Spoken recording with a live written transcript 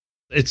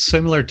It's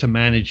similar to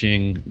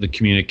managing the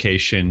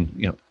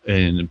communication,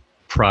 and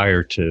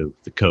prior to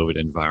the COVID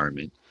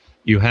environment.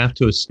 You have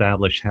to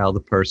establish how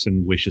the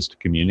person wishes to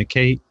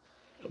communicate,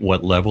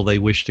 what level they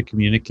wish to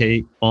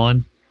communicate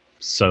on.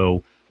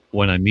 So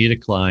when I meet a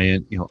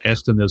client,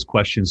 ask them those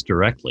questions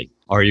directly.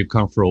 Are you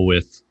comfortable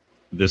with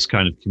this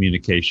kind of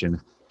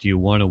communication? Do you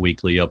want a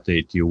weekly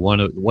update?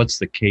 What's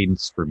the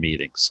cadence for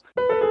meetings?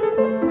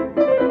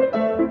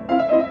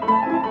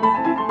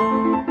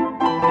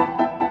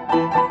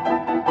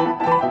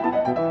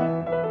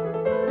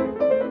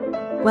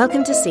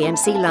 Welcome to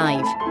CMC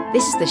Live.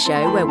 This is the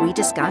show where we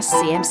discuss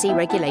CMC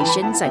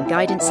regulations and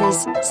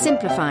guidances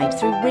simplified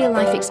through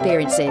real-life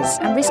experiences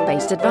and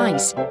risk-based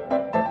advice.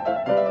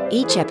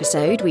 Each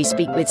episode, we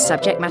speak with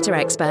subject matter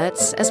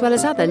experts as well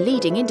as other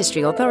leading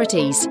industry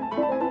authorities.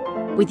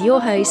 With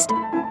your host,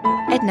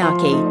 Ed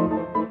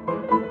Narkey.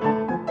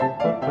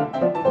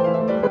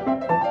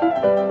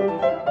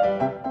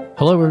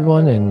 Hello,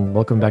 everyone, and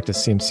welcome back to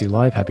CMC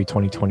Live. Happy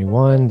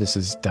 2021. This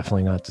is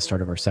definitely not the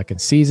start of our second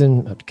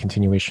season, a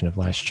continuation of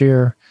last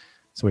year.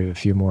 So we have a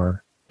few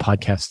more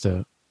podcasts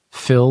to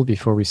fill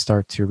before we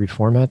start to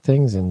reformat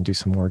things and do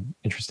some more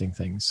interesting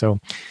things. So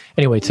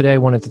anyway, today I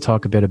wanted to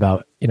talk a bit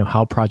about,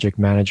 how project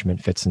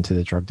management fits into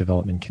the drug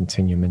development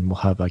continuum. And we'll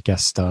have a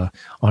guest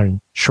on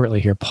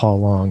shortly here, Paul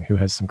Long, who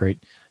has some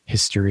great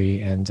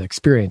history and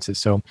experiences.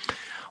 So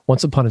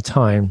once upon a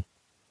time,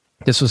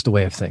 this was the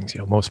way of things.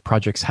 Most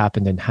projects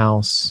happened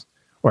in-house,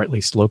 or at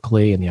least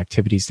locally, and the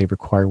activities they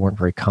required weren't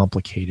very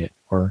complicated,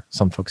 or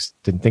some folks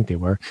didn't think they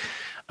were.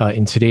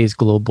 In today's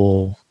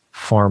global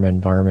pharma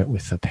environment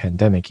with the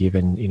pandemic,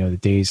 even, the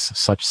days of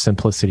such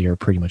simplicity are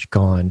pretty much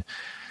gone.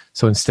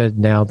 So instead,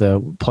 now the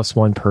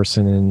 +1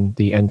 person in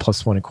the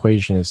N+1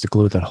 equation is the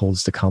glue that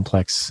holds the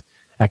complex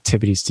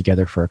activities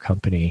together for a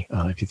company,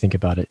 if you think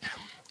about it.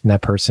 And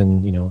that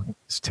person,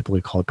 is typically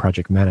called a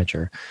project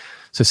manager.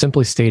 So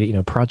simply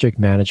stated, project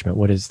management,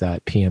 what is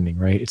that? PMing,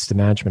 right? It's the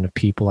management of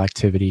people,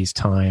 activities,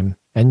 time,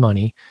 and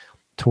money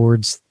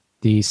towards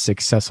the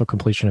successful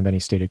completion of any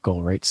stated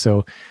goal, right?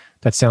 So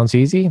that sounds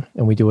easy,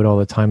 and we do it all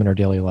the time in our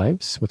daily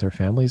lives with our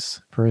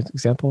families, for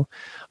example.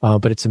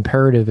 But it's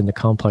imperative in the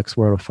complex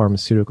world of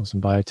pharmaceuticals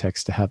and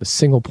biotechs to have a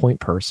single point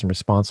person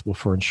responsible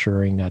for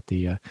ensuring that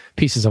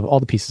all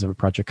the pieces of a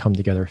project come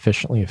together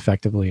efficiently,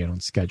 effectively, and on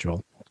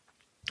schedule.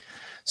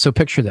 So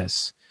picture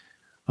this.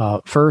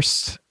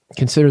 First,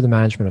 consider the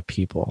management of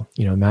people.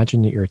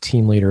 Imagine that you're a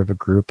team leader of a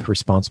group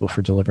responsible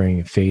for delivering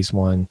a phase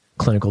 1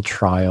 clinical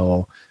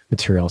trial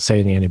material,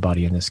 say the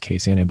antibody, in this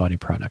case, antibody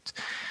product.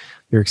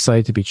 You're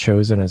excited to be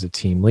chosen as a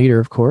team leader,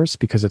 of course,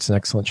 because it's an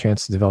excellent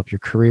chance to develop your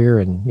career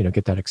and,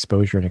 get that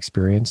exposure and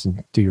experience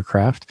and do your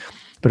craft.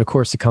 But of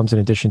course, it comes in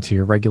addition to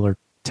your regular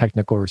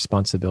technical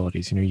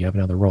responsibilities. You have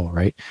another role,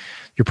 right?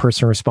 You're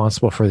person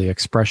responsible for the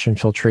expression,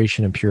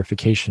 filtration, and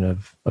purification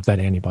of that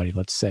antibody,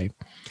 let's say.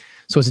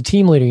 So as a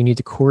team leader, you need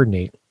to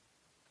coordinate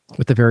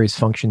with the various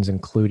functions,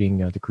 including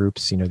the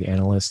groups, the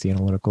analysts, the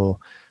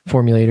analytical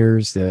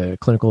formulators, the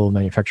clinical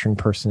manufacturing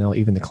personnel,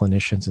 even the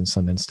clinicians in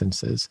some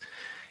instances,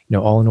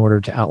 all in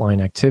order to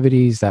outline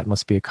activities that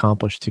must be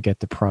accomplished to get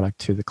the product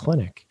to the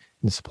clinic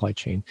in the supply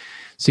chain.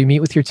 So you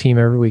meet with your team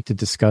every week to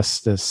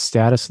discuss the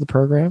status of the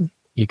program.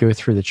 You go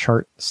through the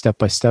chart step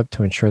by step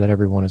to ensure that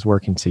everyone is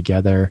working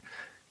together,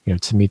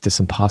 to meet this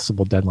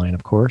impossible deadline,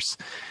 of course.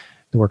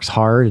 It works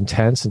hard,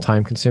 intense, and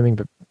time-consuming,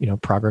 but,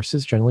 progress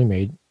is generally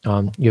made.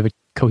 You have a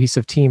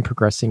cohesive team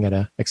progressing at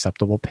an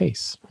acceptable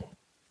pace.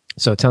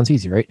 So it sounds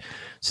easy, right?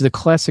 So the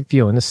classic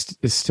view, and this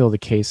is still the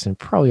case and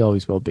probably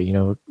always will be,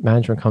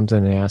 management comes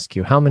in and asks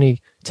you, how many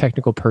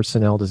technical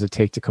personnel does it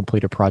take to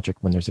complete a project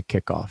when there's a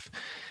kickoff?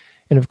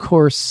 And of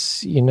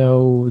course,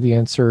 the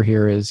answer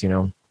here is,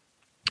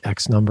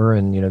 X number,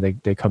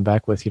 and, they come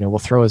back with, we'll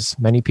throw as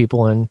many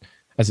people in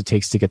as it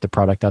takes to get the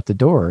product out the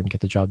door and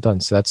get the job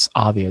done. So that's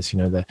obvious,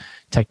 the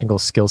technical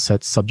skill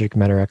sets, subject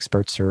matter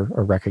experts are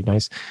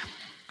recognized.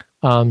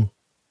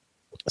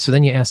 So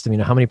then you ask them,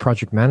 how many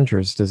project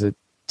managers does it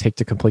take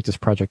to complete this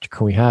project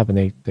can we have?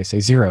 And they say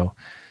 0.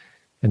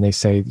 And they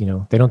say,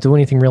 they don't do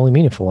anything really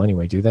meaningful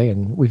anyway, do they?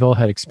 And we've all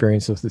had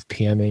experiences with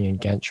PMing and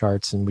Gantt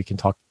charts, and we can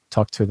talk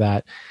to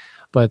that.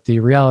 But the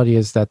reality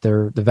is that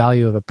the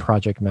value of a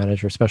project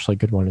manager, especially a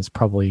good one, is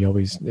probably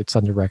it's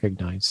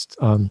under-recognized.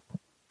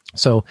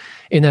 So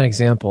in that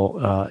example,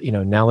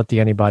 now that the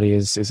antibody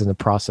is in the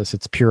process,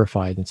 it's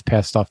purified, it's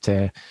passed off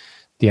to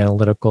the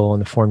analytical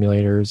and the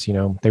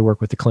formulators. They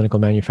work with the clinical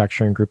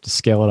manufacturing group to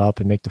scale it up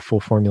and make the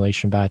full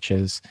formulation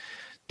batches.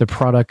 The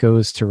product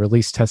goes to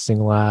release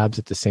testing labs.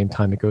 At the same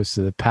time, it goes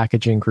to the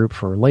packaging group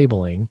for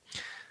labeling.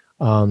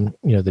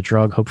 The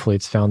drug, hopefully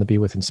it's found to be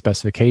within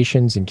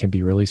specifications and can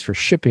be released for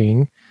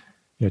shipping,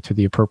 to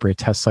the appropriate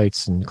test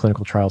sites and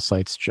clinical trial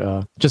sites,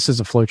 just as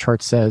the flow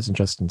chart says, and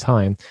just in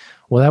time.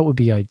 Well, that would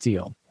be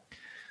ideal.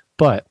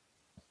 But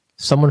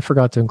someone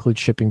forgot to include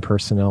shipping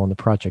personnel in the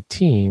project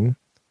team,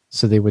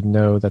 so they would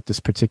know that this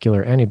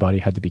particular antibody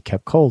had to be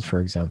kept cold,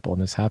 for example,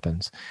 and this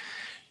happens.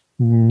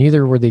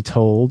 Neither were they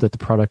told that the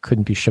product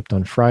couldn't be shipped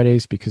on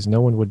Fridays, because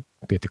no one would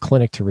be at the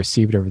clinic to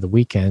receive it over the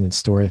weekend and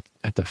store it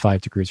at the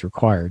 5 degrees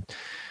required.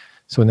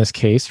 So in this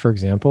case, for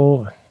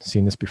example,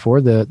 seen this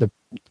before, the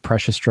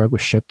precious drug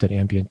was shipped at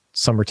ambient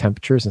summer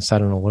temperatures and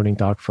sat on a loading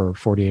dock for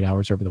 48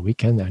 hours over the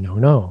weekend.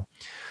 No.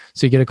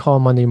 So you get a call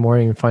Monday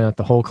morning and find out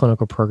the whole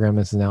clinical program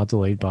is now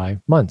delayed by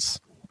months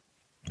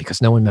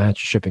because no one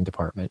managed the shipping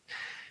department.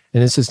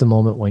 And this is the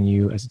moment when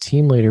you, as a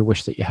team leader,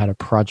 wish that you had a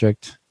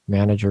project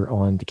manager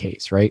on the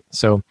case, right?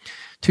 So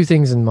 2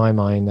 things in my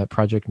mind that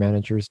project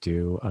managers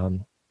do.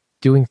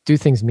 Do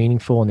things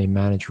meaningful, and they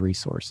manage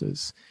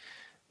resources,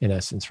 in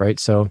essence, right?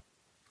 So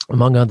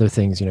among other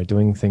things,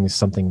 doing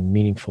something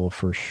meaningful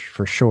for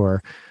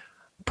sure.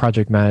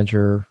 Project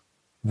manager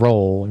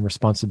role and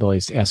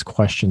responsibilities to ask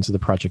questions of the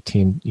project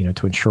team,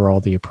 to ensure all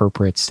the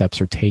appropriate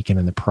steps are taken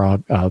and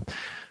the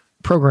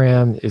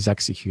program is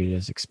executed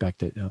as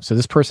expected. So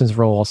this person's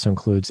role also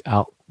includes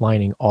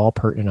outlining all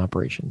pertinent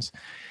operations,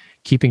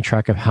 keeping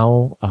track of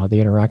how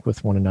they interact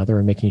with one another,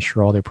 and making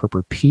sure all the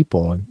appropriate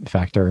people, in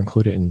fact, are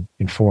included and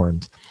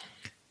informed,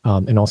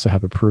 and also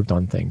have approved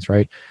on things,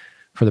 right,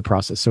 for the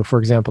process. So, for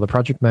example, the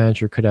project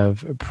manager could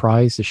have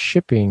apprised the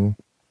shipping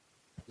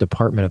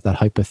department of that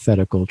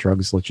hypothetical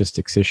drugs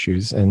logistics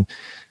issues, and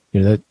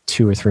that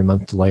 2 or 3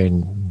 month delay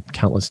and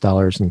countless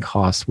dollars in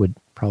costs would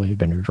probably have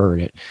been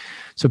averted.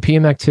 So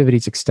PM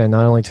activities extend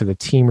not only to the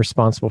team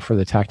responsible for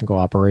the technical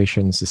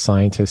operations, the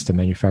scientists, the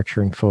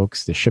manufacturing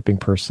folks, the shipping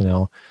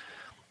personnel,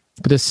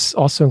 but this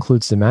also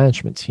includes the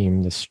management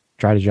team, the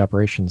strategy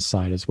operations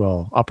side as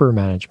well, upper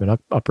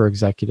management, upper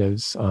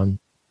executives,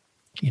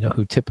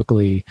 who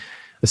typically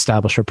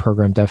establish a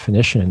program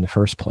definition in the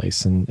first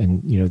place, and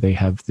they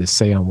have the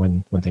say on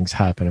when things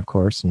happen, of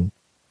course, and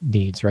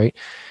needs, right?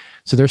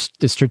 So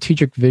the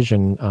strategic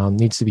vision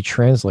needs to be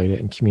translated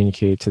and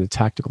communicated to the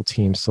tactical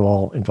teams, so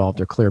all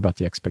involved are clear about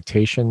the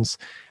expectations.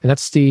 And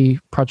that's the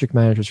project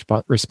manager's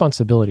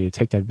responsibility to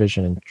take that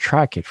vision and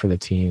track it for the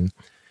team,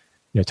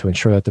 to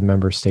ensure that the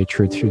members stay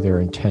true to their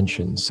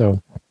intentions.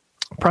 So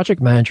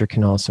project manager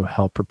can also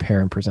help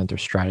prepare and present their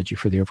strategy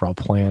for the overall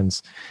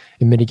plans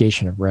and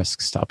mitigation of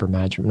risks to upper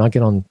management. And I'll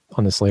get on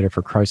this later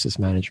for crisis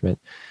management.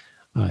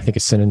 I think a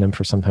synonym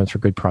for sometimes for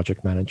good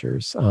project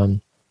managers.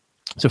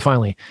 So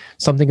finally,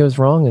 something goes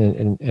wrong,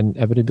 and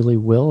inevitably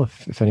will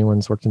if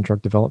anyone's worked in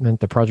drug development.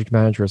 The project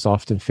manager is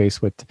often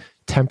faced with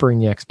tempering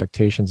the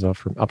expectations of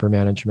from upper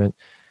management,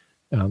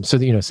 so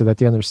that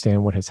they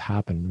understand what has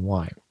happened and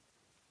why.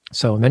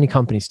 So in many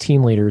companies,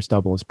 team leaders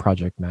double as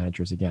project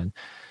managers again.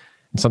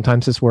 And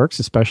sometimes this works,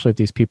 especially if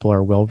these people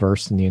are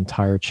well-versed in the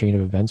entire chain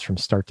of events from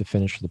start to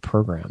finish of the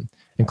program,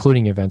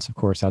 including events, of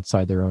course,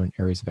 outside their own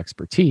areas of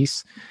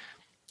expertise.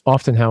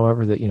 Often,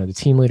 however, the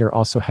team leader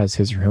also has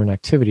his or her own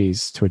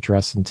activities to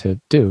address and to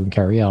do and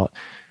carry out,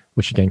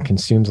 which again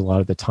consumes a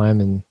lot of the time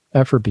and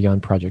effort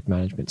beyond project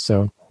management.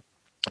 So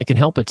it can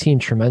help a team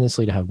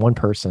tremendously to have one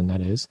person,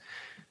 that is,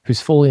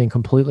 who's fully and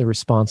completely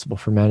responsible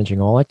for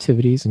managing all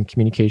activities and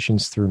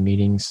communications through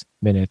meetings,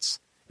 minutes,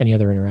 any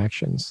other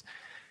interactions.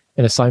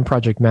 An assigned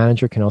project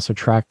manager can also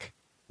track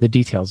the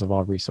details of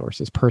all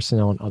resources,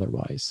 personnel and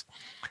otherwise.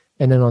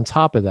 And then on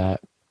top of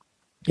that,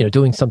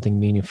 doing something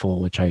meaningful,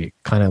 which I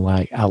kind of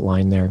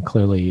outlined there and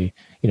clearly,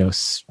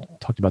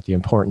 talked about the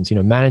importance,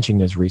 managing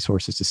those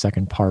resources, the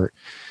second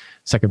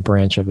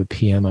branch of a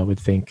PM, I would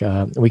think.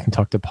 We can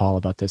talk to Paul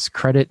about this.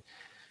 Credit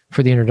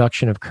for the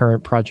introduction of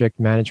current project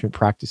management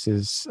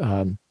practices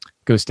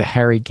goes to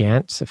Harry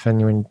Gant. If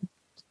anyone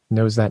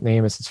knows that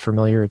name, as it's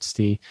familiar,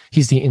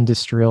 he's the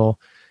industrial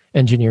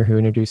engineer who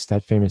introduced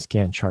that famous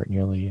Gantt chart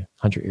nearly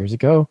 100 years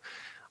ago.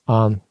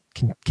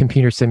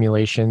 Computer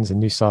simulations and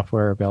new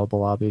software are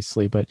available,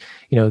 obviously, but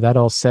that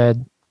all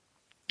said,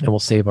 and we'll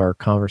save our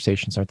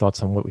conversations, our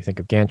thoughts on what we think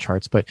of Gantt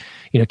charts, but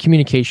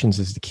communications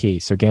is the key.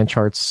 So Gantt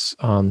charts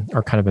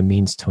are kind of a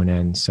means to an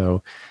end.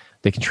 So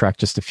they can track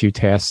just a few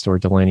tasks or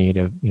delineate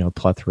a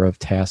plethora of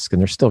tasks,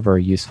 and they're still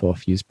very useful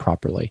if used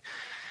properly.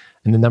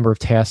 And the number of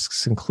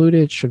tasks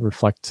included should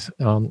reflect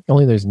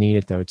only those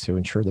needed, though, to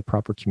ensure the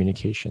proper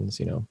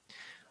communications.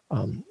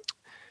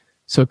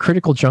 So at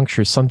critical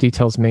junctures, some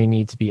details may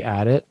need to be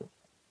added,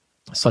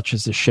 such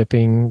as the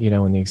shipping,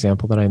 in the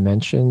example that I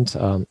mentioned.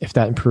 If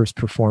that improves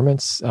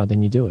performance,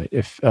 then you do it.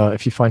 If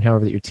you find,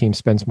 however, that your team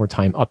spends more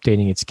time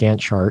updating its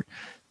Gantt chart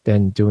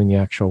than doing the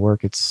actual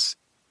work it's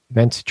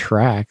meant to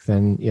track,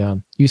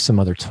 then use some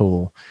other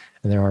tool.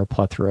 And there are a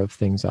plethora of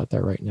things out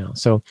there right now.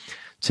 So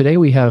today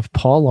we have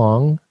Paul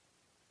Long,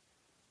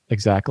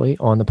 exactly,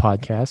 on the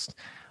podcast.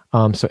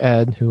 So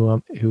Ed,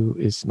 who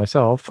is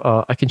myself,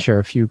 I can share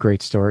a few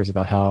great stories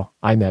about how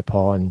I met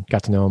Paul and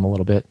got to know him a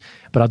little bit,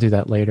 but I'll do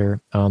that later.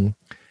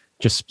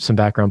 Just some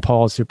background.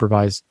 Paul has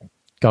supervised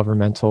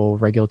governmental,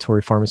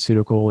 regulatory,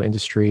 pharmaceutical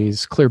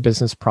industries, clear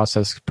business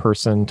process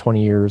person,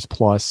 20 years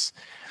plus.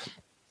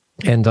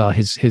 And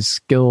his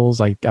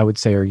skills, I would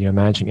say, are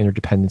managing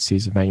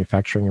interdependencies of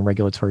manufacturing and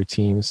regulatory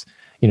teams,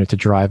 to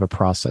drive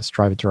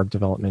a drug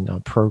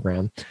development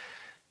program.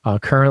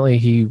 Currently,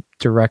 he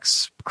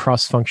directs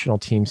cross-functional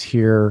teams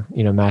here,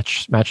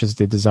 matches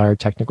the desired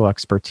technical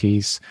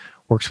expertise,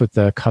 works with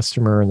the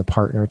customer and the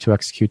partner to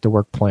execute the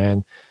work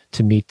plan,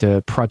 to meet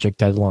the project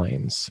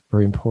deadlines.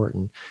 Very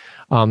important.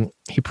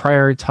 He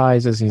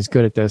prioritizes, and he's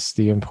good at this,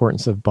 the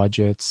importance of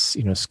budgets,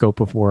 scope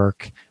of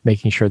work,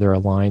 making sure they're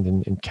aligned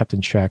and kept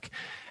in check.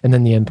 And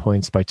then the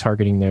endpoints by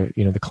targeting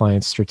the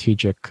client's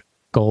strategic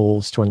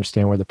goals to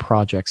understand where the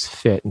projects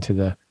fit into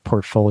the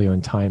portfolio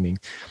and timing.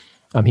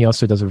 He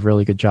also does a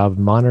really good job of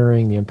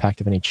monitoring the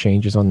impact of any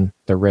changes on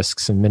the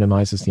risks and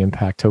minimizes the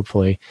impact,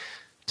 hopefully,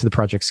 to the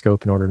project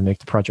scope in order to make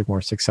the project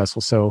more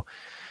successful. So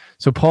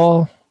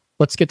Paul,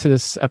 let's get to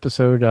this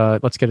episode.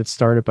 Let's get it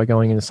started by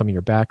going into some of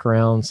your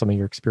background, some of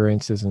your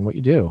experiences, and what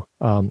you do.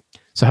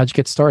 So how'd you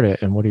get started,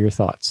 and what are your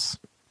thoughts?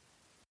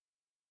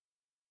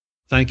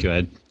 Thank you,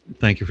 Ed.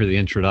 Thank you for the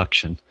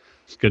introduction.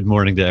 Good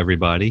morning to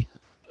everybody.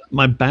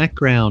 My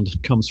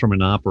background comes from a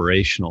lot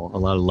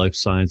of life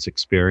science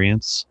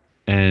experience.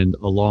 And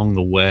along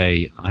the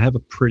way, I have a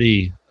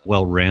pretty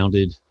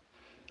well-rounded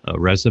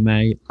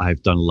resume.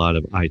 I've done a lot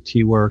of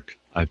IT work.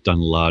 I've done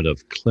a lot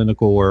of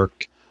clinical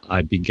work.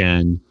 I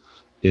began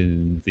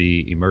in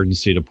the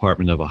emergency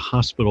department of a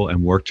hospital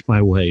and worked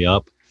my way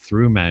up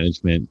through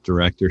management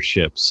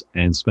directorships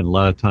and spent a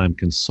lot of time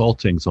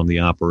consulting on the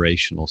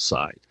operational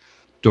side.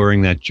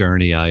 During that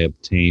journey, I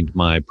obtained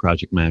my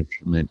project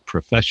management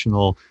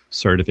professional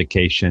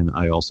certification.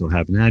 I also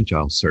have an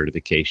Agile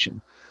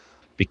certification.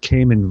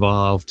 Became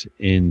involved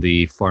in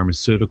the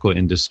pharmaceutical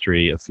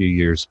industry a few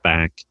years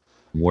back,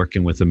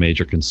 working with a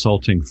major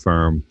consulting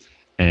firm.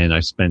 And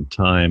I spent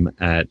time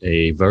at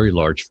a very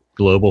large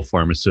global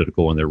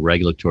pharmaceutical in their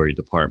regulatory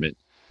department.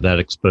 That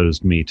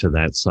exposed me to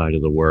that side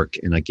of the work,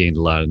 and I gained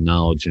a lot of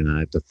knowledge, and I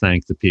have to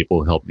thank the people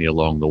who helped me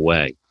along the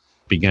way.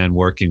 Began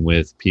working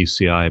with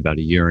PCI about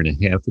a year and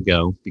a half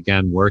ago,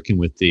 began working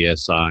with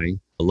DSI,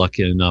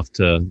 lucky enough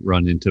to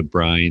run into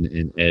Brian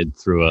and Ed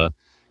through a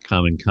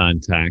common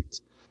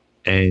contact,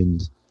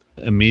 and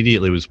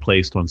immediately was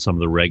placed on some of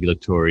the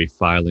regulatory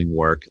filing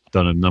work,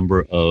 done a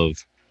number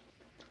of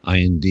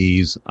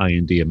INDs,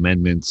 IND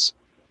amendments,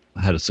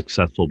 had a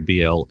successful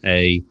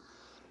BLA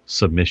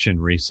submission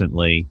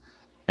recently,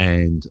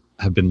 and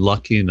have been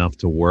lucky enough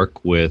to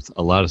work with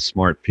a lot of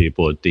smart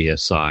people at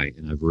DSI,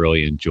 and I've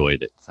really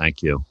enjoyed it.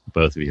 Thank you,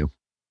 both of you.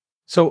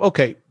 So,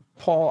 okay,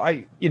 Paul,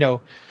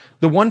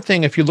 the one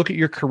thing, if you look at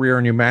your career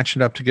and you match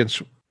it up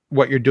against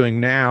what you're doing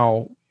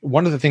now,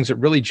 one of the things that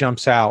really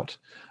jumps out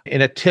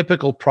in a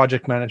typical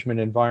project management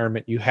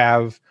environment, you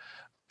have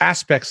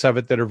aspects of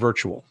it that are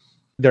virtual.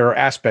 There are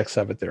aspects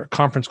of it that are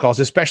conference calls,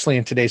 especially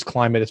in today's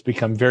climate. It's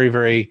become very,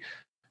 very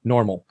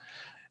normal.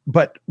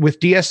 But with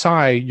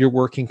DSI, you're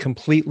working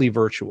completely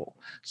virtual.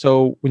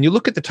 So when you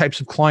look at the types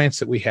of clients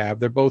that we have,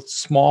 they're both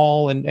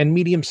small and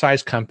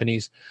medium-sized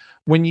companies.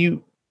 When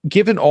you,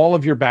 given all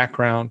of your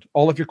background,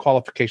 all of your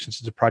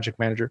qualifications as a project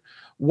manager,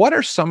 what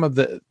are some of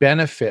the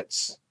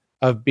benefits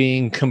of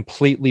being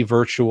completely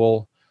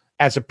virtual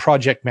as a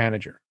project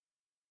manager?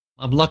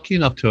 I'm lucky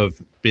enough to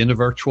have been a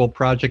virtual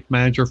project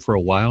manager for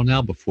a while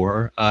now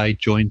before I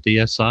joined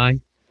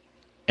DSI.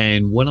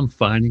 And what I'm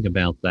finding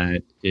about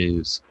that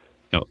is,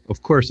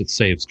 of course, it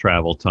saves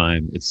travel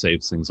time, it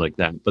saves things like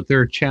that, but there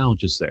are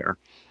challenges there.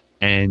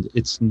 And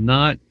it's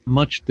not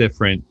much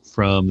different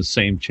from the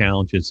same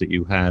challenges that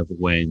you have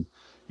when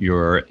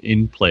you're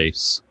in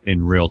place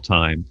in real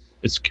time.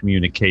 It's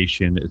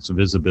communication, it's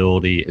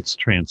visibility, it's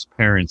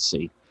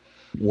transparency.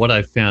 What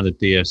I've found at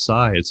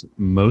DSI is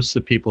most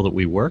of the people that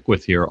we work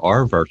with here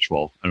are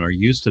virtual and are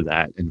used to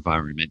that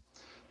environment.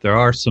 There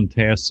are some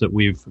tasks that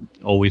we've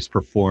always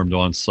performed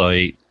on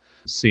site,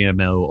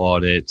 CMO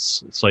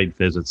audits, site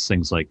visits,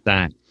 things like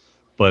that.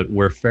 But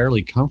we're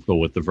fairly comfortable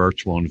with the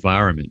virtual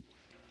environment.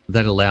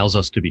 That allows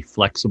us to be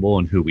flexible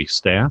in who we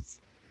staff.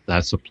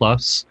 That's a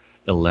plus.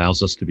 It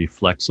allows us to be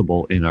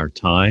flexible in our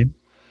time.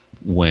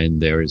 When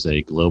there is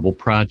a global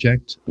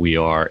project, we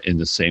are in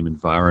the same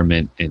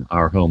environment in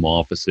our home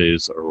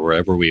offices or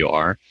wherever we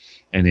are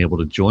and able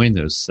to join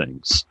those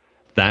things.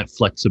 That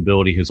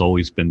flexibility has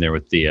always been there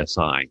with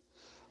DSI.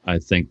 I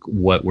think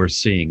what we're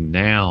seeing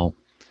now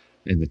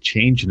in the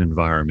change in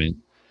environment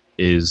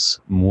is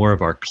more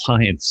of our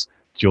clients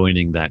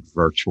joining that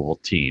virtual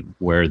team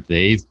where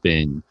they've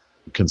been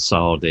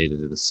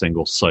consolidated at a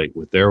single site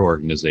with their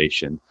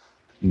organization.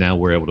 Now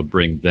we're able to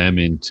bring them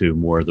into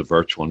more of the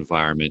virtual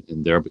environment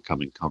and they're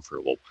becoming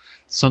comfortable.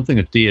 Something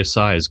that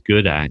DSI is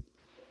good at,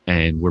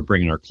 and we're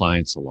bringing our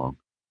clients along.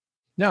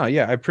 No,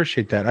 yeah, I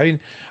appreciate that. I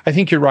mean, I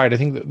think you're right. I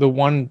think the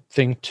one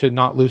thing to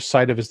not lose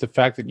sight of is the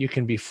fact that you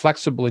can be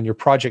flexible in your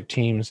project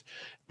teams,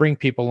 bring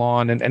people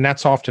on, and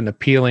that's often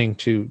appealing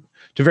to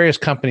various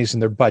companies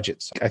and their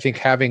budgets. I think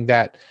having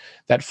that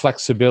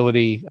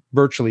flexibility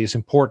virtually is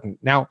important.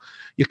 Now,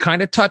 you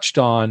kind of touched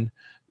on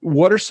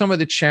what are some of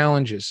the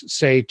challenges,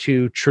 say,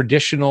 to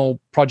traditional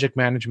project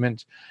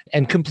management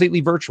and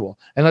completely virtual?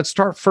 And let's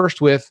start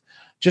first with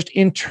just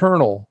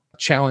internal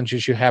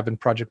challenges you have in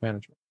project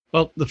management.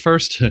 Well, the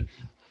first,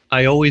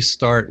 I always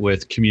start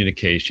with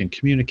communication.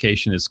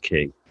 Communication is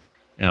key,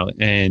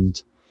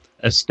 and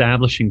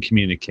establishing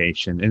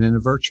communication. And in a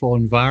virtual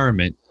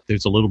environment,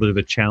 there's a little bit of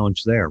a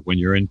challenge there. When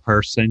you're in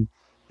person,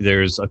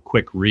 there's a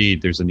quick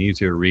read. There's an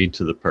easier read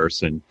to the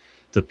person.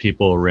 the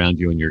people around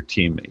you and your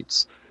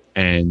teammates.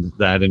 And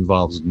that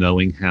involves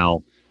knowing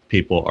how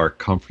people are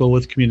comfortable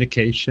with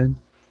communication,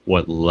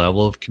 what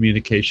level of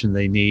communication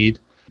they need,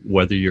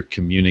 whether you're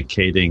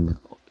communicating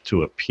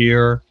to a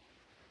peer,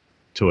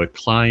 to a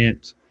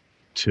client,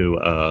 to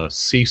a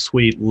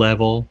C-suite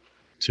level,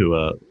 to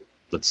a,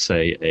 let's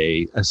say,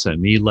 a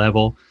SME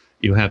level.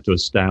 You have to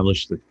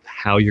establish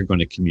how you're going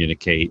to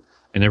communicate,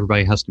 and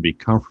everybody has to be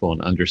comfortable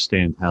and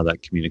understand how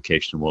that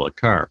communication will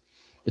occur.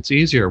 It's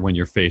easier when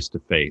you're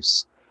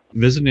face-to-face.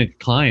 Visiting a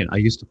client, I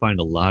used to find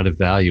a lot of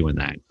value in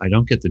that. I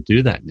don't get to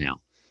do that now.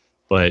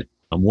 But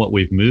what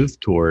we've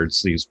moved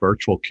towards, these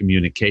virtual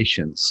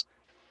communications,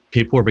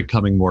 people are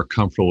becoming more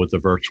comfortable with the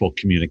virtual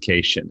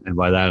communication. And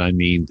by that, I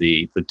mean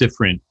the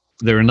different,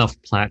 there are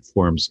enough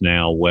platforms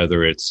now,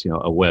 whether it's, a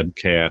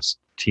webcast,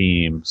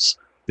 Teams,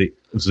 the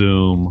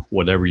Zoom,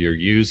 whatever you're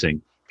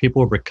using,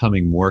 people are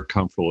becoming more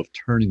comfortable with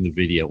turning the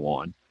video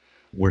on.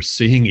 We're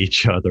seeing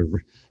each other.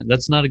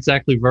 That's not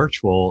exactly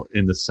virtual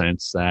in the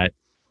sense that,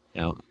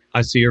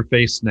 I see your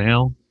face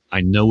now.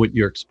 I know what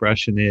your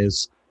expression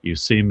is. You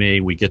see me.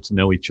 We get to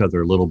know each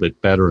other a little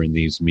bit better in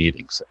these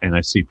meetings. And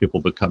I see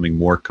people becoming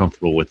more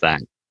comfortable with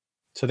that.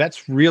 So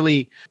that's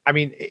really,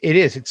 it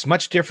is. It's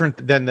much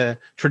different than the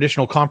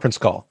traditional conference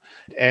call.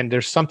 And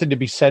there's something to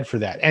be said for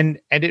that. And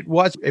it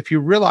was, if you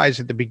realize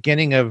at the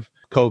beginning of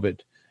COVID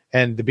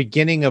and the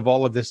beginning of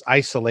all of this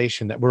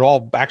isolation that we're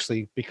all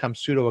actually become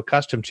pseudo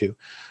accustomed to,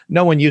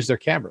 no one used their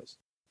cameras.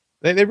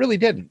 They really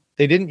didn't.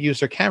 They didn't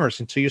use their cameras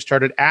until you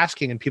started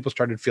asking and people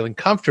started feeling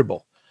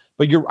comfortable.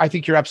 But I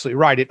think you're absolutely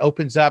right. It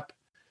opens up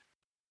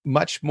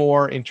much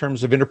more in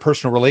terms of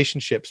interpersonal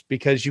relationships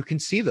because you can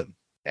see them.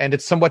 And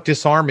it's somewhat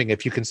disarming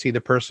if you can see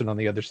the person on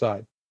the other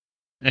side.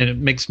 And it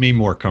makes me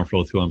more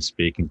comfortable with who I'm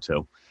speaking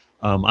to.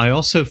 I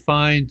also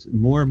find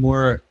more and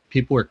more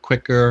people are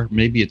quicker.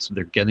 Maybe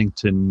they're getting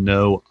to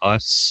know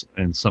us,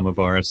 and some of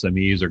our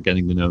SMEs are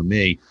getting to know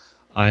me.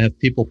 I have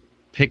people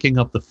picking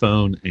up the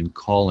phone and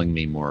calling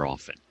me more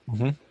often.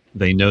 Mm-hmm.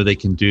 They know they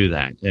can do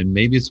that. And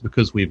maybe it's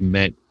because we've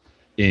met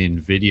in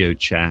video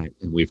chat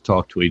and we've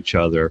talked to each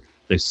other.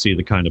 They see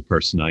the kind of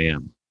person I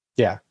am.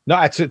 Yeah, no,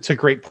 it's a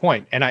great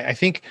point. And I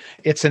think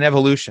it's an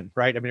evolution,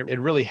 right? It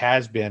really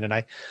has been. And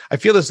I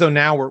feel as though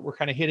now we're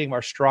kind of hitting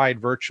our stride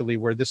virtually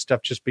where this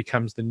stuff just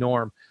becomes the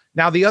norm.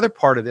 Now, the other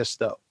part of this,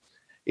 though,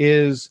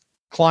 is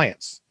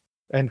clients.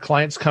 And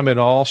clients come in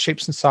all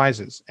shapes and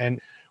sizes. And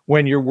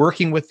when you're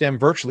working with them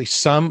virtually,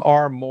 some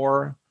are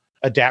more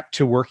adapt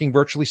to working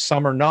virtually,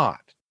 some are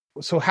not.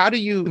 So how do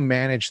you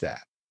manage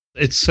that?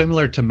 It's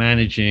similar to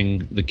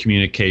managing the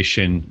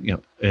communication,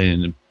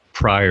 in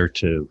prior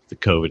to the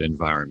COVID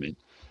environment.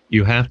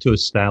 You have to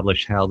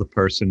establish how the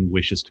person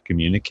wishes to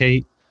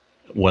communicate,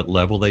 what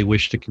level they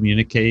wish to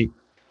communicate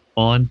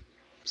on.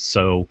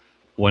 So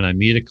when I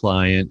meet a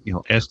client,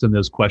 ask them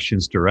those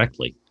questions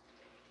directly.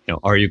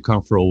 Are you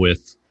comfortable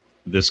with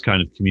this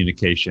kind of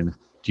communication?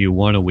 Do you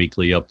want a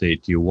weekly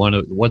update?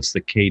 What's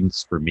the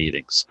cadence for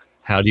meetings?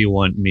 How do you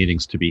want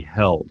meetings to be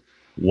held?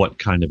 What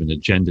kind of an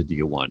agenda do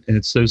you want? And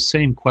it's those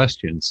same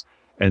questions.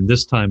 And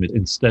this time,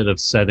 instead of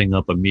setting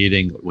up a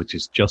meeting, which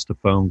is just a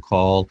phone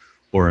call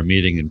or a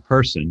meeting in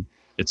person,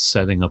 it's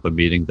setting up a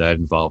meeting that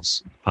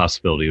involves the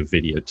possibility of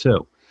video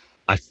too.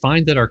 I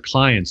find that our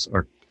clients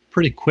are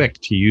pretty quick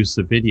to use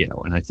the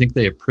video, and I think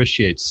they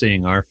appreciate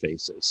seeing our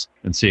faces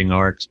and seeing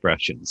our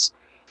expressions.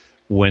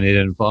 When it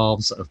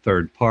involves a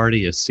third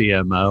party, a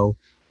CMO,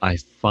 I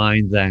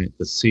find that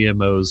the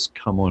CMOs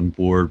come on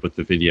board with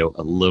the video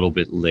a little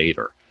bit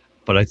later.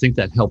 But I think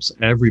that helps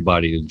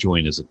everybody to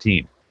join as a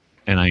team.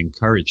 And I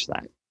encourage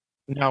that.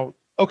 Now,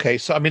 okay.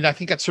 So, I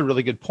think that's a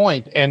really good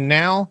point. And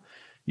now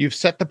you've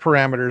set the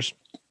parameters,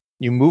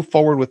 you move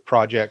forward with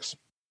projects,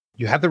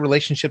 you have the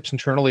relationships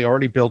internally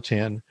already built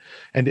in.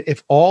 And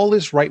if all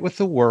is right with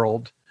the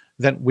world,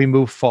 then we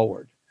move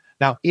forward.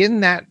 Now,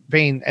 in that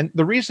vein, and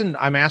the reason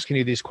I'm asking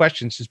you these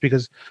questions is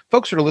because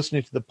folks that are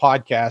listening to the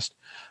podcast,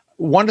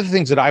 one of the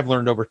things that I've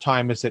learned over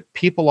time is that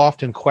people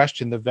often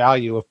question the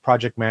value of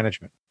project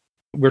management.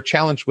 We're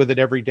challenged with it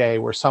every day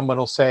where someone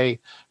will say,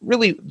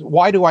 really,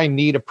 why do I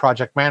need a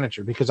project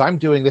manager? Because I'm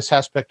doing this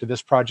aspect of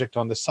this project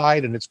on the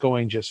side and it's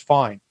going just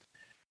fine.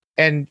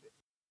 And,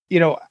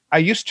 I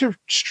used to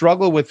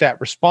struggle with that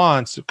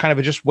response, kind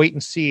of just wait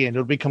and see, and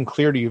it'll become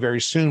clear to you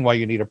very soon why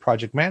you need a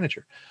project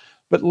manager.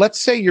 But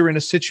let's say you're in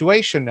a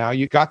situation now,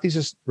 you got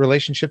these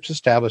relationships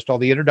established, all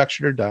the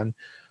introduction are done.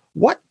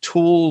 What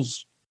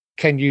tools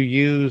can you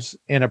use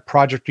in a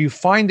project? Do you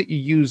find that you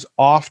use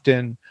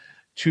often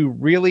to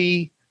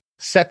really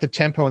set the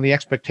tempo and the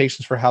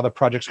expectations for how the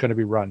project's going to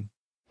be run?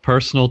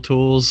 Personal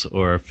tools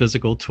or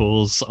physical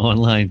tools,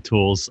 online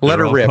tools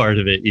are all part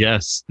of it.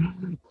 Yes.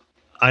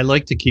 I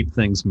like to keep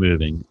things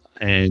moving.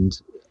 And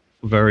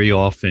very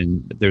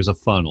often there's a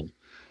funnel.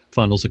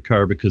 Funnels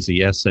occur because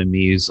the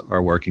SMEs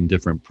are working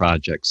different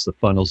projects. The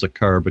funnels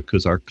occur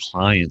because our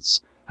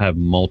clients have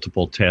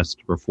multiple tasks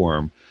to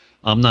perform.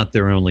 I'm not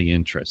their only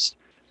interest.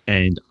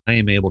 And I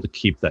am able to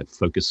keep that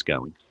focus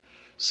going.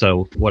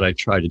 So what I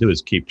try to do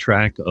is keep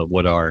track of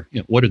what are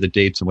the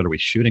dates and what are we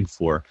shooting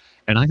for.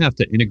 And I have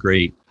to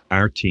integrate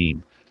our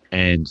team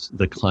and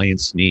the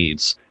client's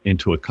needs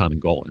into a common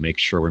goal and make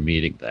sure we're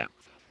meeting them.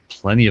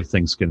 Plenty of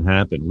things can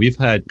happen. We've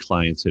had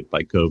clients hit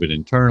by COVID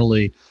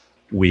internally.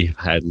 We've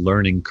had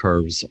learning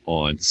curves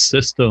on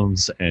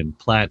systems and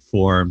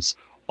platforms.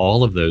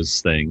 All of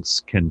those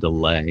things can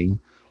delay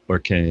or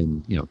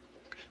can,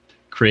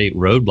 create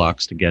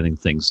roadblocks to getting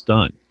things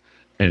done.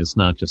 And it's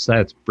not just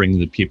that, it's bringing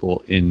the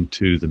people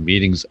into the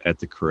meetings at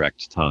the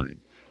correct time.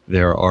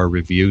 There are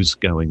reviews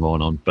going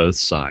on both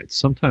sides.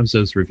 Sometimes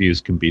those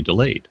reviews can be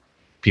delayed.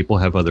 People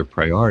have other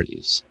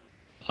priorities.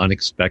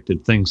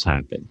 Unexpected things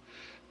happen.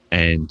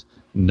 And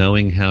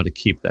knowing how to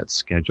keep that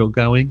schedule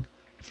going,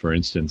 for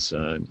instance,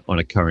 on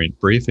a current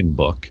briefing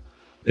book,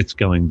 it's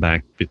going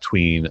back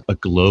between a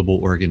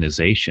global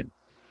organization.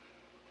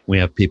 We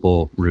have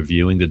people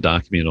reviewing the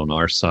document on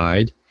our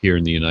side here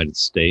in the United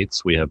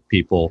States. We have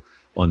people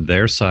on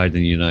their side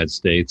in the United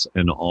States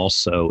and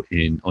also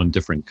on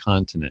different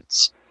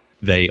continents.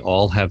 They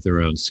all have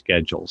their own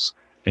schedules,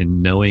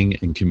 and knowing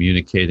and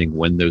communicating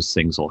when those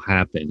things will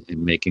happen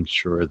and making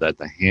sure that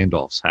the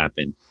handoffs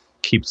happen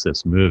keeps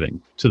this moving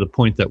to the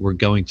point that we're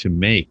going to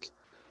make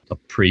a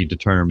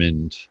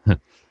predetermined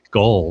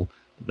goal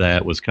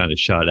that was kind of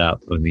shot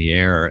out in the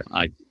air.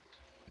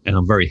 And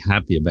I'm very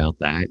happy about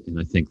that. And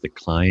I think the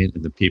client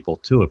and the people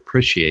too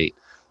appreciate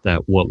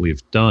that what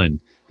we've done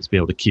is be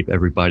able to keep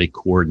everybody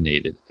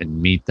coordinated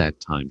and meet that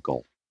time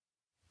goal.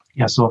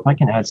 Yeah, so if I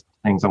can add some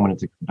things, I wanted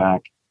to come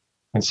back.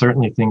 And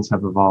certainly things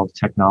have evolved.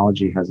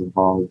 Technology has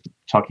evolved.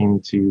 Talking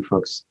to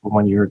folks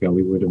 1 year ago,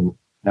 we would have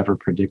never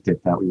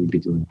predicted that we would be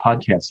doing a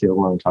podcast, let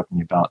alone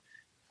talking about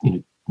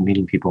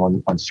meeting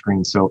people on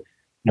screen. So,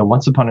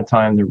 once upon a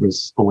time, there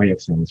was a way of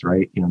things,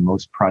 right?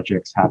 Most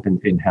projects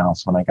happened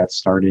in-house. When I got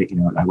started,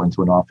 I went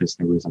to an office,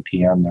 there was a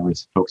PM, there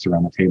was folks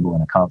around the table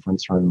in a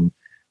conference room,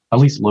 at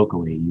least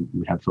locally, you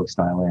would have folks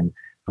dial in.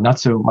 But not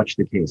so much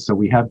the case. So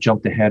we have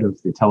jumped ahead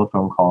of the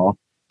telephone call.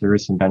 There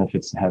is some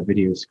benefits to have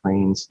video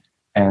screens.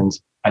 And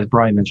as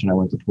Brian mentioned, I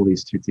want to pull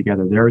these two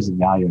together. There is a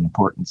value and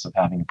importance of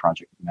having a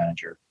project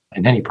manager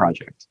in any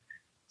project.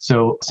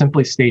 So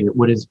simply stated,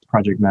 what is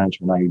project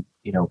management?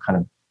 I, kind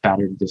of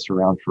battered this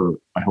around for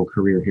my whole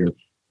career here.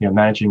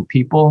 Managing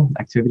people,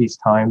 activities,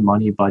 time,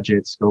 money,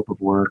 budget, scope of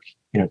work,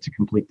 to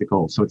complete the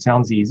goal. So it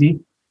sounds easy.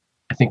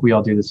 I think we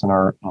all do this in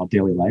our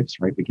daily lives,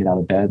 right? We get out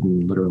of bed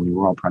and literally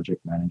we're all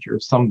project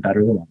managers, some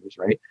better than others,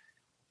 right?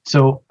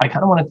 So I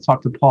kind of wanted to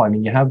talk to Paul.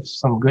 You have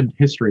some good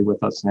history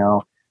with us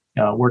now,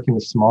 working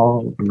with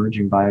small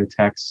emerging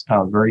biotechs,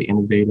 very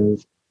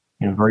innovative,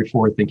 very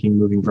forward thinking,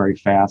 moving very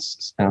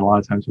fast, and a lot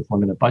of times with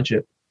limited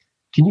budget.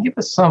 Can you give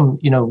us some,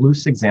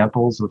 loose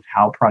examples of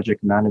how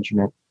project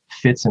management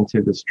fits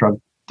into this drug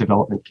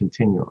development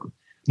continuum?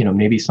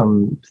 Maybe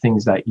some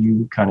things that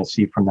you kind of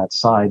see from that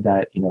side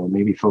that,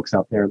 maybe folks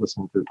out there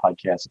listening to the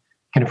podcast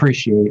can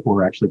appreciate,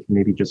 or actually can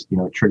maybe just,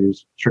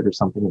 trigger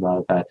something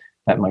about it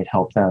that might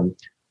help them.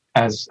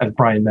 As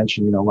Brian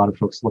mentioned, a lot of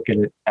folks look at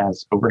it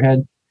as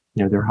overhead.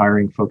 They're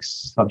hiring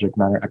folks, subject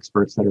matter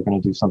experts that are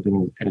going to do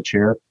something in a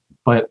chair.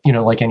 But,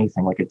 like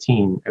anything, like a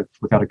team, if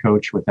without a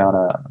coach, without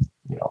a,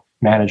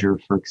 manager,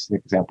 for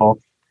example,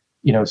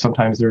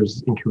 sometimes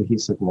there's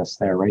incohesiveness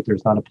there, right?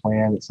 There's not a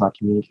plan. It's not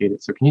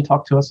communicated. So can you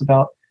talk to us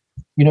about,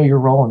 your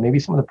role and maybe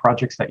some of the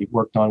projects that you've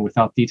worked on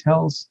without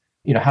details?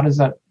 How does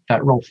that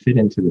role fit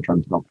into the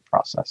drug development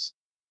process?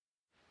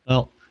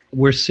 Well,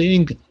 we're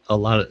seeing a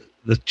lot of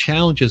the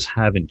challenges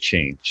haven't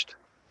changed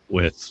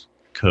with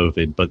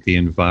COVID, but the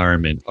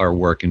environment, our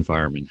work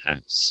environment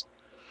has.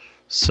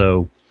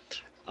 So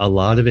a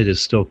lot of it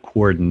is still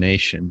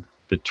coordination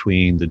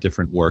between the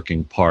different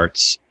working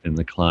parts and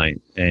the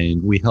client,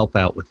 and we help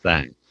out with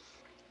that.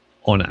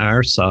 On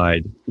our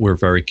side, we're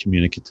very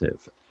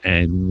communicative,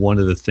 and one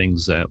of the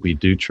things that we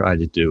do try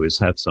to do is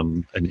have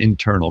an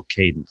internal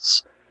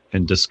cadence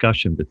and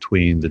discussion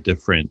between the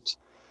different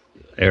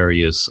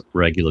areas: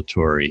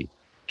 regulatory,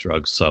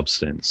 drug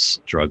substance,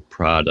 drug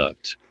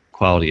product,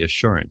 quality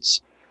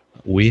assurance.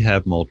 We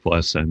have multiple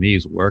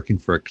SMEs working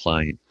for a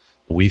client.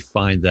 We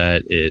find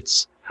that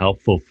it's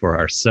helpful for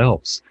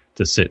ourselves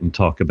to sit and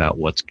talk about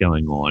what's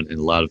going on, and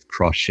a lot of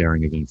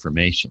cross-sharing of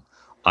information.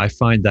 I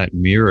find that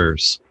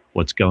mirrors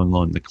what's going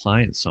on in the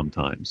client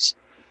sometimes.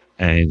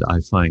 And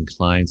I find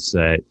clients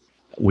that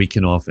we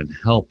can often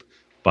help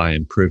by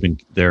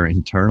improving their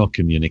internal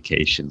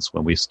communications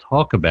when we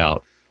talk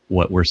about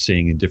what we're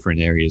seeing in different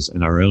areas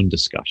in our own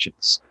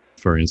discussions.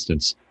 For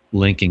instance,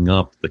 linking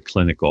up the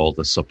clinical,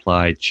 the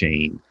supply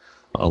chain,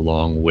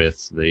 along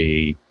with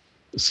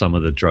some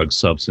of the drug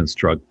substance,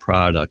 drug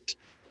product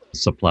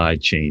supply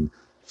chain.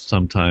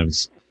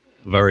 Sometimes,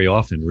 very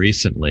often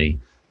recently,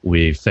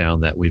 we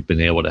found that we've been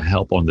able to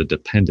help on the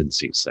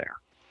dependencies there.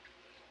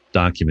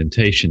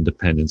 Documentation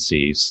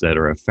dependencies that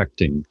are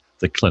affecting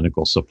the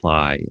clinical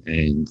supply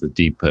and the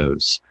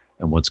depots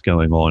and what's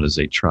going on as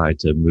they try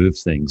to move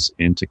things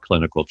into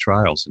clinical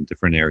trials in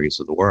different areas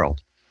of the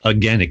world.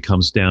 Again, it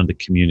comes down to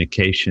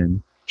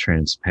communication,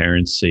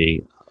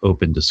 transparency,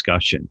 open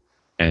discussion.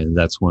 And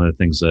that's one of the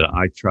things that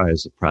I try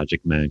as a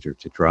project manager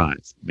to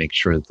drive, make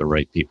sure that the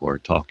right people are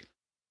talking.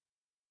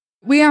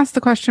 We asked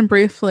the question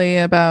briefly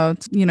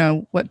about,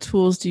 what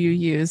tools do you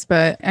use?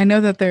 But I know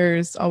that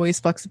there's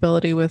always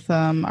flexibility with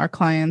our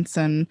clients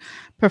and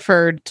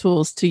preferred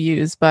tools to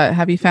use. But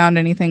have you found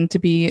anything to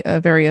be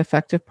a very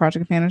effective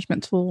project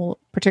management tool,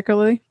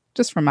 particularly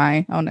just from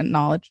my own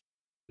knowledge?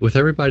 With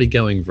everybody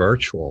going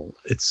virtual,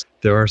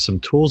 there are some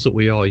tools that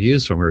we all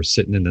use when we're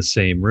sitting in the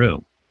same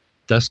room,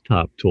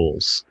 desktop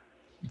tools,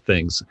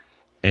 things.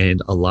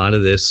 And a lot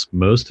of this,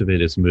 most of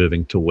it is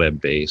moving to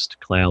web-based,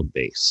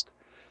 cloud-based.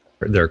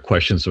 There are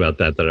questions about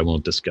that I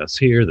won't discuss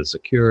here, the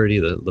security,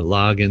 the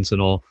logins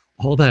and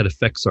all that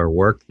affects our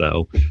work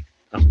though.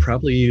 I'm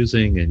probably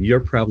using, and you're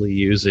probably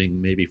using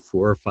maybe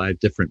 4 or 5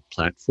 different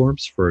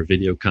platforms for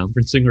video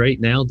conferencing right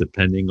now,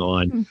 depending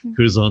on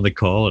who's on the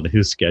call and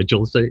who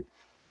schedules it.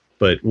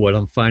 But what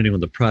I'm finding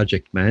on the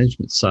project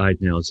management side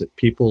now is that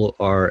people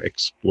are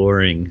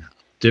exploring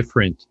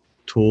different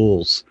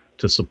tools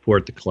to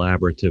support the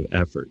collaborative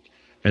effort.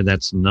 And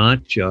that's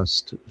not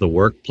just the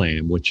work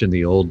plan, which in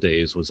the old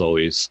days was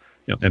always,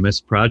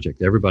 MS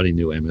Project. Everybody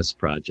knew MS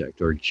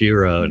Project or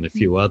Jira and a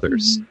few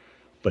others.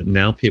 But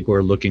now people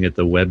are looking at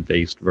the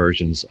web-based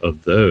versions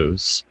of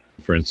those,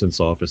 for instance,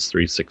 Office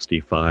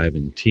 365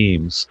 and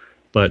Teams.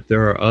 But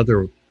there are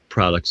other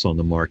products on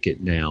the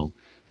market now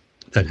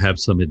that have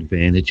some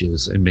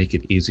advantages and make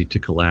it easy to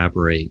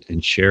collaborate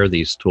and share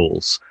these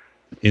tools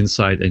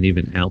inside and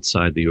even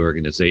outside the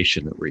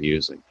organization that we're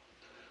using.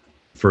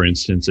 For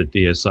instance, at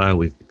DSI,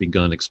 we've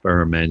begun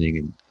experimenting,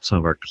 and some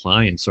of our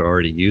clients are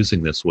already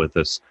using this with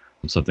us,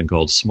 something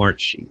called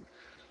Smartsheet.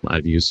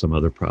 I've used some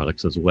other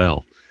products as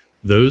well.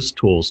 Those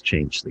tools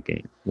change the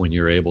game when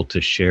you're able to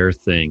share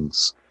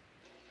things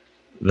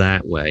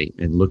that way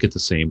and look at the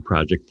same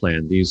project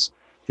plan. These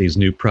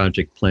new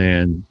project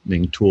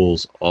planning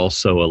tools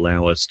also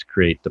allow us to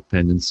create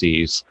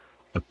dependencies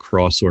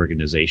across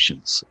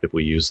organizations if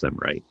we use them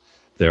right.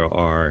 There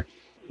are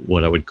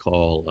what I would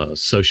call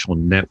social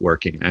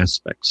networking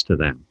aspects to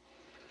them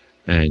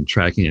and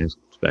tracking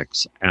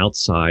aspects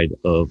outside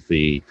of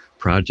the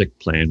project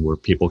plan where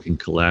people can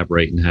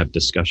collaborate and have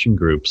discussion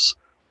groups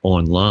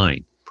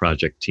online,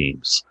 project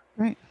teams,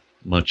 right?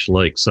 Much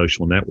like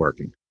social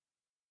networking.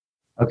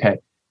 Okay,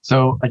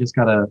 so I just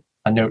got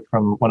a note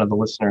from one of the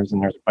listeners,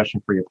 and there's a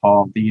question for you,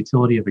 Paul. The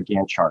utility of a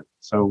Gantt chart.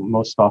 So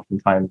most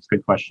oftentimes,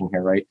 good question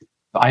here, right?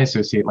 I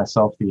associate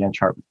myself, the Gantt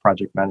chart, with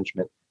project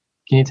management.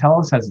 Can you tell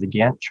us, has the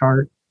Gantt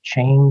chart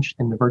changed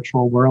in the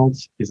virtual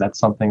worlds? Is that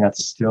something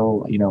that's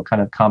still,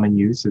 kind of common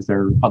use? Is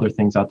there other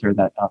things out there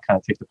that kind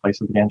of take the place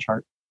of the Gantt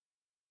chart?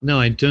 No,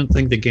 I don't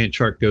think the Gantt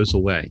chart goes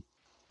away.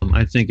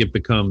 I think it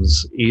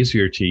becomes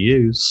easier to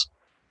use.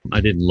 I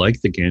didn't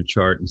like the Gantt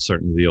chart in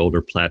certain of the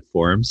older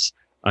platforms.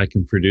 I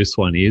can produce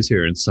one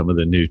easier in some of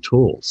the new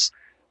tools.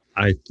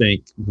 I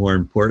think more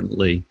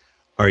importantly,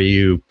 are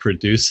you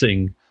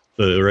producing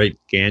the right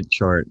Gantt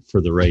chart for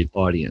the right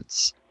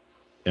audience?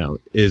 Do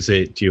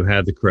you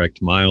have the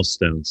correct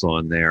milestones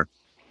on there?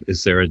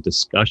 Is there a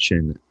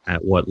discussion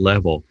at what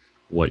level,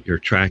 what you're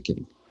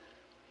tracking?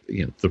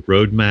 The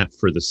roadmap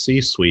for the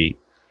C-suite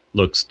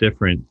looks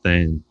different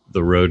than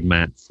the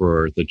roadmap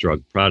for the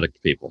drug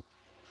product people.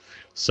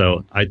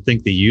 So I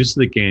think the use of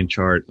the Gantt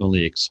chart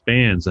only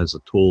expands as the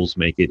tools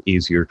make it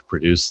easier to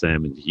produce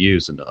them and to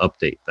use and to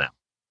update them.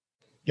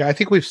 Yeah, I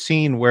think we've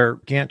seen where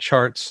Gantt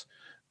charts,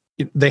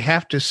 they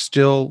have to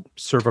still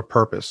serve a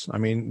purpose. I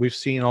mean, we've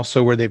seen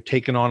also where they've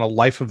taken on a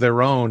life of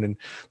their own and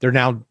they're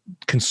now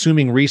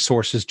consuming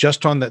resources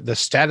just on the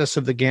status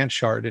of the Gantt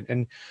chart.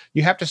 And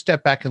you have to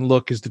step back and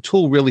look, is the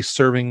tool really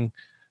serving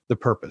the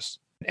purpose?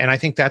 And I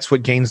think that's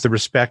what gains the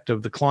respect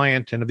of the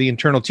client and of the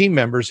internal team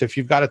members if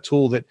you've got a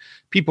tool that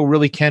people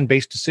really can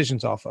base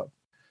decisions off of.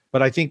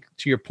 But I think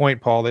to your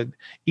point, Paul, that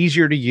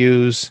easier to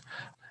use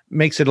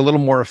makes it a little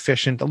more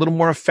efficient, a little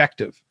more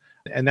effective.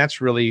 And that's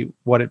really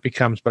what it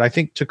becomes. But I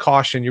think to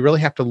caution, you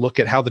really have to look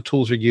at how the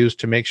tools are used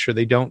to make sure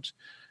they don't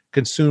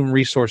consume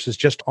resources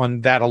just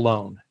on that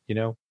alone,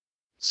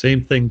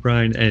 Same thing,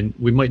 Brian. And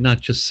we might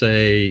not just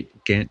say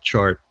Gantt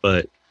chart,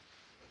 but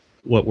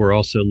what we're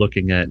also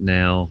looking at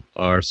now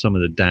are some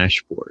of the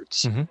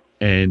dashboards. Mm-hmm.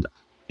 And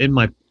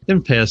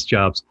in past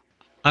jobs,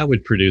 I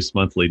would produce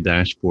monthly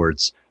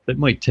dashboards that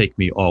might take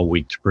me all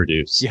week to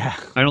produce. Yeah.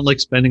 I don't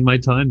like spending my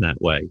time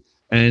that way.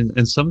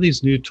 And some of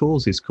these new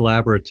tools, these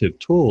collaborative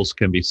tools,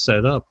 can be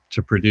set up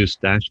to produce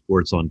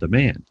dashboards on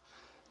demand.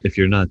 If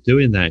you're not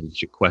doing that, you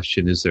should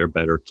question, is there a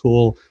better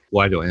tool?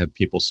 Why do I have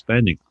people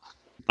spending?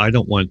 I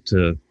don't want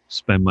to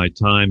spend my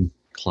time,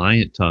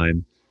 client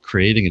time,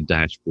 creating a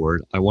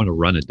dashboard. I want to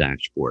run a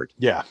dashboard.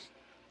 Yeah.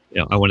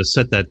 I want to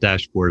set that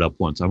dashboard up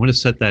once. I want to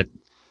set that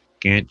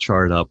Gantt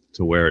chart up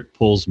to where it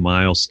pulls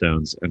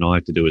milestones, and all I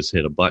have to do is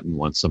hit a button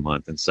once a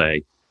month and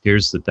say,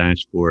 here's the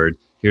dashboard.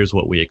 Here's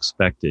what we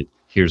expected.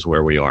 Here's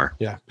where we are.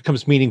 Yeah, it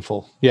becomes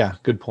meaningful. Yeah,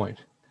 good point.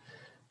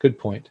 Good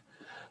point.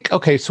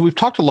 Okay, so we've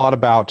talked a lot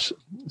about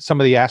some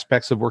of the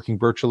aspects of working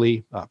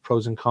virtually,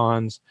 pros and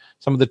cons,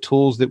 some of the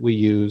tools that we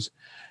use.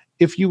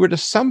 If you were to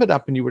sum it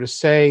up and you were to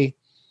say,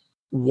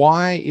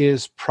 why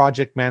is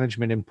project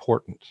management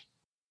important?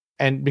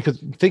 And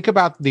because think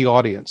about the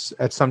audience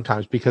at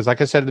sometimes, because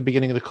like I said at the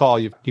beginning of the call,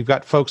 you've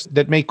got folks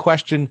that may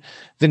question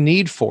the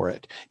need for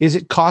it. Is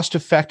it cost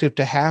effective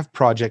to have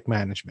project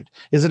management?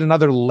 Is it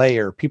another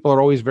layer? People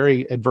are always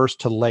very adverse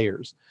to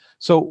layers.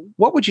 So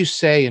what would you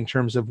say in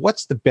terms of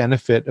what's the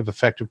benefit of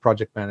effective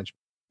project management?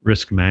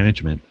 Risk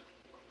management,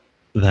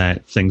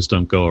 that things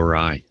don't go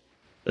awry,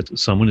 that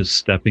someone is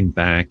stepping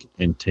back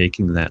and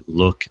taking that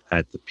look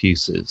at the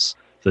pieces,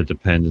 the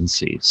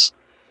dependencies.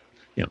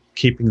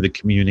 Keeping the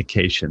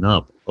communication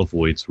up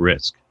avoids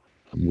risk.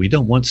 We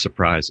don't want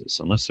surprises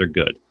unless they're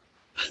good.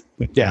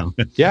 Yeah.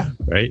 Yeah.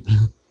 Right?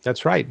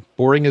 That's right.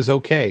 Boring is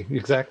okay.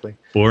 Exactly.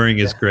 Boring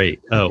is great.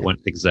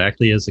 Went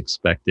exactly as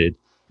expected.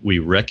 We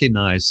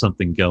recognize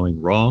something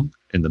going wrong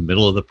in the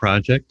middle of the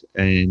project,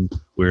 and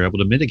we're able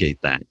to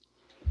mitigate that.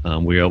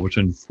 We're able to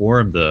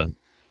inform the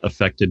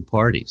affected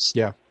parties.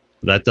 Yeah.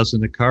 That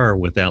doesn't occur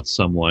without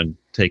someone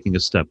taking a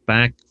step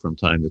back from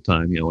time to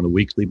time, on a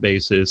weekly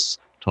basis,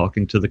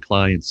 talking to the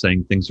client,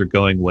 saying things are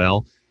going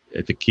well.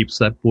 If it keeps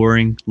that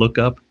boring look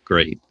up,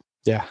 great.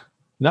 Yeah.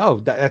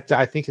 No,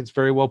 I think it's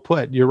very well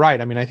put. You're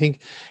right. I mean, I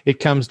think it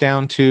comes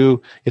down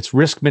to it's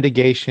risk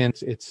mitigation,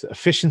 it's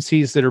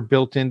efficiencies that are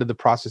built into the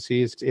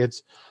processes.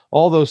 It's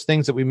all those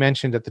things that we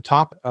mentioned at the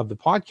top of the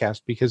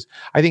podcast, because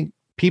I think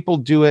people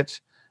do it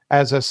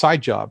as a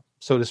side job,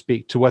 so to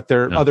speak, to what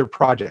their other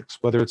projects,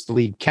 whether it's the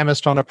lead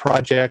chemist on a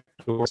project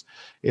or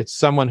it's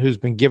someone who's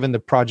been given the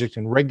project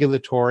in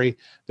regulatory.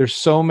 There's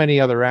so many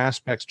other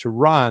aspects to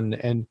run,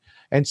 and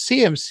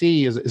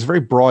CMC is a very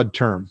broad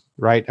term,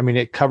 right? I mean,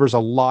 it covers a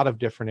lot of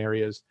different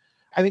areas.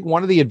 I think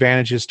one of the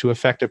advantages to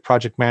effective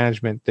project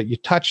management that you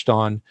touched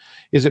on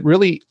is it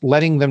really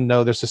letting them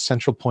know there's a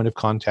central point of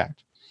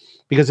contact.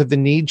 Because if the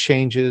need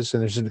changes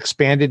and there's an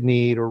expanded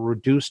need or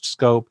reduced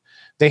scope,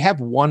 they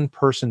have one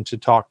person to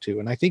talk to.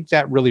 And I think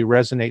that really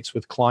resonates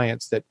with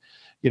clients that,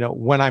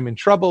 when I'm in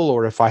trouble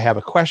or if I have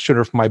a question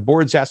or if my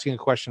board's asking a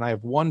question, I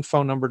have one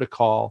phone number to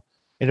call.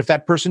 And if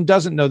that person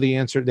doesn't know the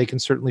answer, they can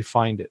certainly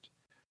find it.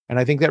 And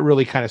I think that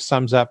really kind of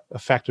sums up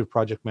effective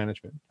project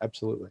management.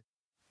 Absolutely.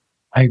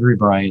 I agree,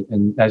 Brian.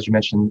 And as you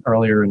mentioned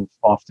earlier and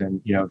often,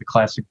 the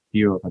classic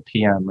view of a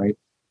PM, right?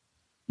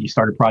 You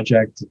start a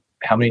project,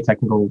 how many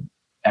technical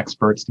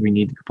experts do we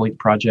need to complete the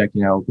project?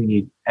 We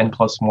need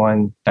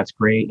N+1. That's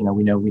great.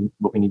 We know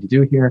what we need to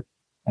do here.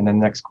 And then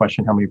the next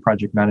question, how many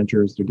project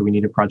managers do we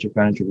need a project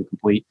manager to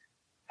complete?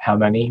 How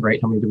many, right?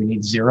 How many do we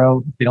need?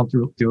 0. They don't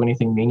do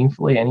anything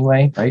meaningfully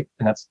anyway, right?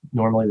 And that's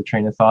normally the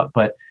train of thought.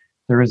 But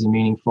there is a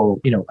meaningful,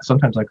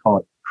 sometimes I call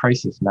it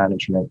crisis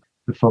management.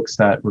 The folks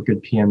that were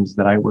good PMs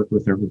that I worked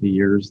with over the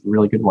years, the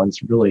really good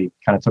ones, really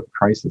kind of took a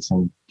crisis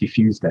and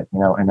diffused it,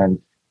 and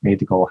then made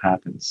the goal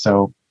happen.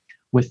 So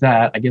with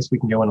that, I guess we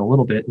can go in a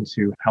little bit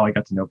into how I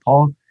got to know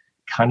Paul,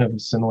 kind of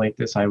assimilate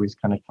this. I always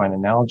kind of find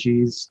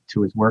analogies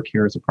to his work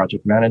here as a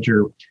project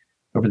manager.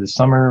 Over the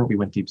summer, we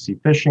went deep sea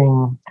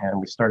fishing and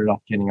we started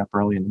off getting up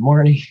early in the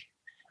morning.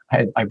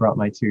 I brought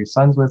my 2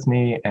 sons with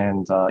me,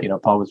 and,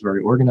 Paul was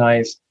very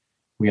organized.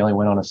 We only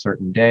went on a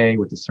certain day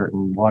with a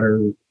certain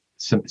water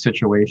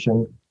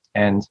situation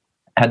and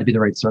had to be the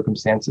right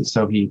circumstances.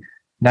 So he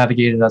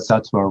navigated us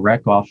out to a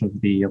wreck off of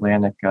the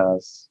Atlantic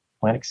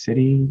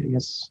City, I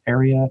guess,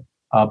 area.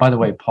 By the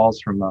way, Paul's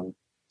from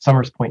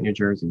Summers Point, New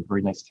Jersey,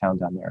 very nice town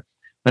down there.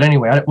 But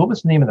anyway, what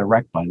was the name of the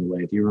wreck, by the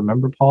way? Do you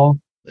remember, Paul?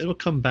 It'll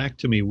come back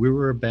to me. We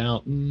were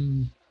about,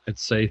 I'd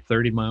say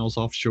 30 miles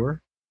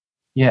offshore.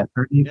 Yeah,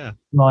 30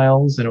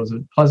 miles, and it was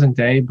a pleasant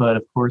day. But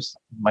of course,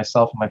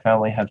 myself and my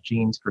family have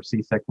genes for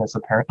seasickness,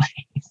 apparently.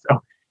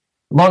 So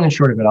long and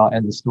short of it, I'll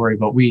end the story.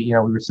 But we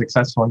were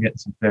successful in getting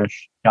some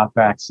fish, got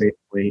back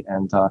safely,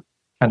 and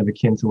kind of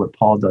akin to what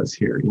Paul does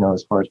here.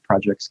 As far as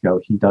projects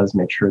go, he does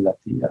make sure that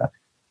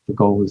the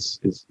goal is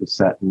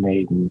set and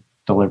made and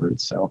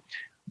delivered. So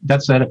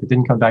that said, if it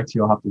didn't come back to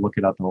you, I'll have to look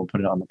it up and we'll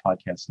put it on the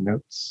podcast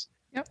notes.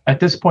 Yep. At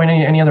this point,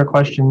 any other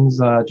questions?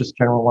 Just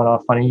general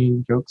one-off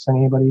funny jokes?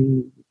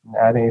 Anybody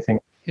add anything?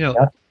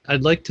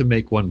 I'd like to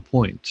make one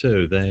point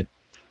too, that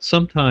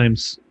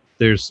sometimes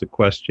there's the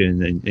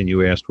question, and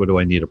you asked, what do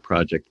I need a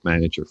project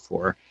manager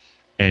for?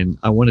 And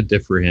I want to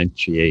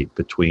differentiate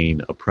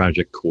between a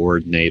project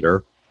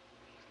coordinator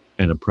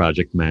and a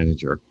project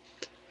manager.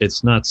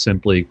 It's not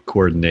simply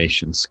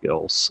coordination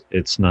skills.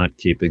 It's not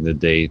keeping the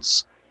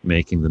dates,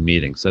 making the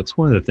meetings. That's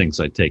one of the things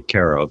I take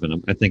care of,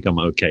 and I think I'm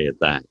okay at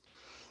that.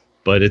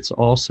 But it's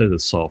also the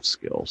soft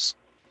skills.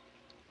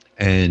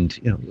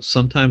 And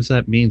sometimes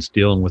that means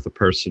dealing with a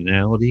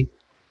personality.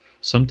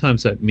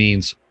 Sometimes that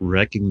means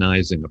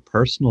recognizing a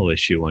personal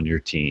issue on your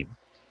team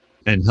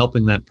and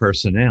helping that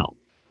person out.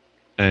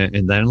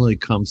 And that only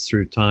comes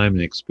through time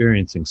and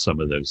experiencing some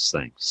of those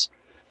things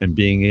and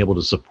being able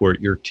to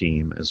support your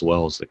team as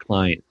well as the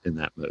client in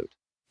that mode.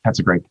 That's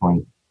a great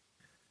point.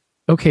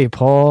 Okay,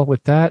 Paul,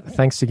 with that,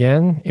 thanks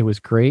again. It was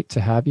great to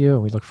have you,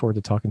 and we look forward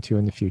to talking to you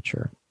in the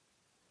future.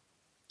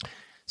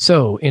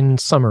 So, in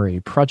summary,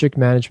 project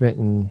management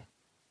and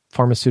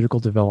pharmaceutical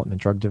development,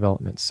 drug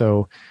development.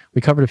 So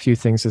we covered a few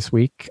things this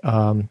week.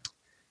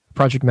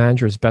 Project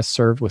manager is best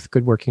served with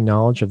good working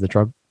knowledge of the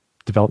drug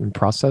development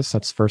process.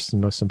 That's first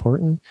and most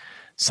important.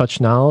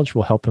 Such knowledge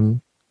will help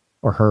him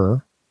or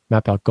her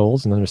map out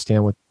goals and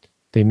understand what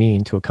they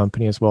mean to a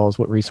company, as well as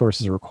what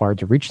resources are required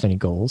to reach any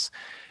goals,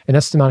 and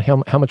estimate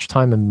how much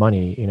time and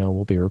money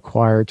will be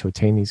required to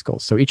attain these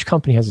goals. So each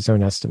company has its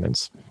own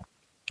estimates,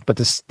 but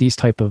these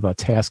type of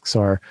tasks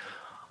are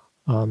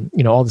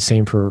all the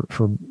same for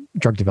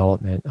drug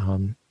development.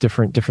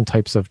 Different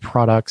types of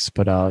products,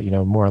 but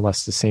more or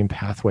less the same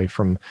pathway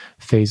from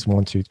phase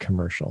 1 to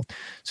commercial.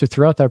 So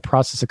throughout that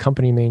process, a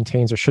company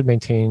maintains or should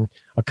maintain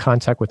a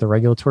contact with the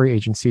regulatory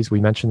agencies.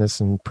 We mentioned this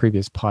in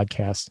previous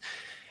podcasts.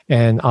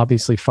 And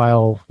obviously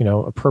file,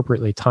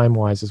 appropriately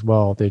time-wise as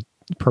well, the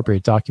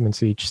appropriate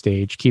documents at each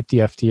stage, keep the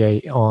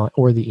FDA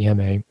or the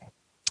EMA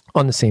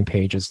on the same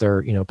page as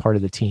they're, part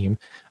of the team,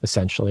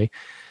 essentially.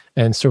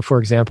 And so, for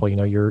example,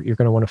 you're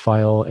going to want to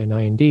file an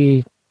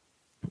IND.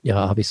 Yeah,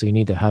 obviously you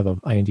need to have an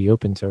IND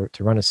open to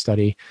run a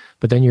study,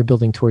 but then you're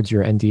building towards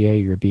your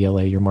NDA, your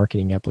BLA, your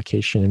marketing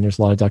application, and there's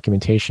a lot of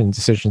documentation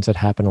decisions that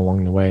happen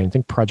along the way. And I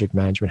think project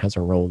management has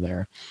a role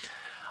there.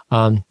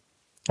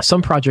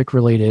 Some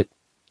project-related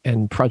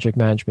and project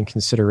management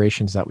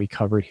considerations that we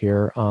covered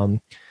here.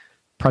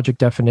 Project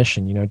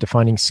definition,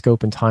 defining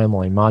scope and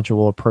timeline,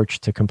 module approach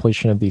to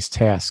completion of these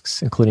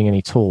tasks, including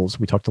any tools.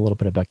 We talked a little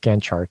bit about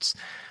Gantt charts.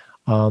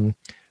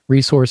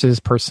 Resources,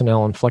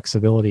 personnel, and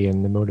flexibility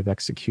in the mode of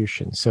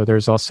execution. So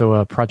there's also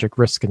a project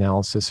risk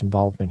analysis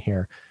involvement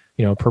here.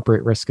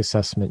 Appropriate risk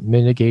assessment,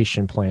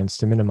 mitigation plans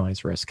to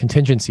minimize risk,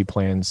 contingency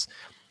plans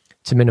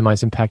to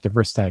minimize impact of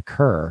risks that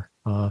occur.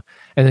 And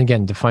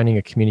again, defining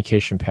a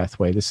communication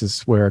pathway. This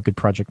is where a good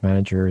project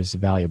manager is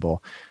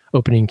valuable.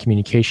 Opening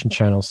communication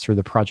channels through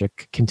the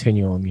project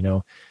continuum,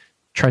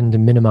 trying to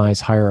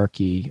minimize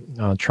hierarchy,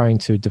 trying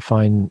to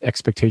define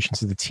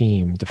expectations of the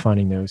team,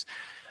 defining those.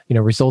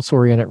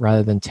 Results-oriented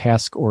rather than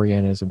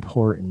task-oriented is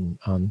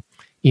important.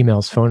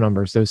 Emails, phone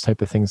numbers, those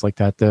type of things like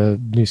that. The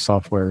new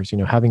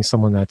softwares, having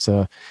someone that's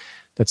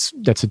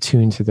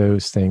attuned to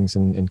those things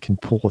and can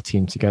pull a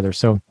team together.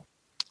 So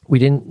we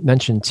didn't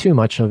mention too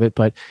much of it,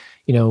 but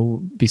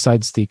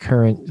besides the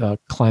current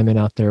climate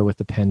out there with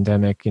the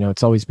pandemic,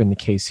 it's always been the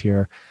case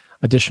here.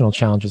 Additional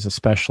challenges,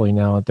 especially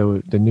now,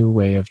 the new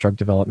way of drug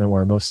development,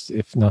 where most,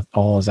 if not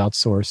all, is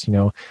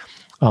outsourced.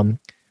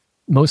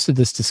 Most of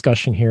this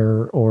discussion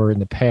here, or in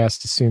the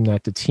past, assumed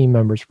that the team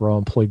members were all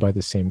employed by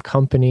the same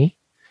company.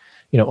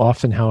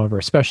 Often, however,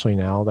 especially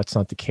now, that's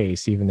not the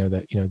case, even though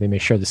that, they may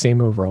share the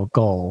same overall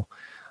goal.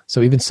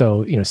 So even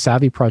so,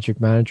 savvy project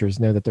managers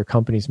know that their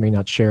companies may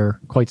not share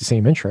quite the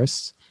same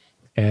interests.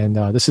 And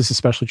this is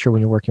especially true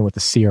when you're working with a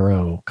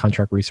CRO,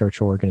 contract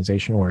research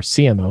organization, or a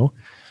CMO.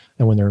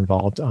 And when they're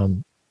involved,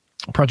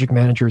 project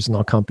managers and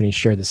all companies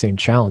share the same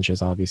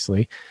challenges,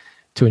 obviously,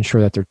 to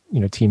ensure that their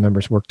team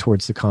members work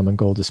towards the common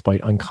goal despite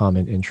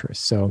uncommon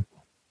interests. So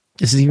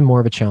this is even more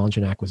of a challenge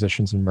in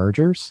acquisitions and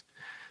mergers.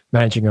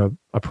 Managing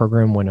a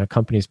program when a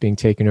company is being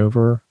taken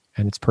over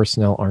and its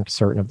personnel aren't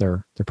certain of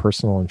their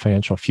personal and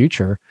financial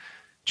future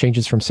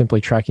changes from simply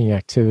tracking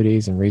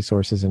activities and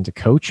resources into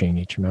coaching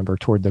each member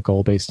toward the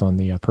goal based on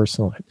the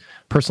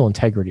personal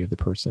integrity of the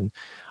person.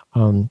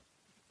 The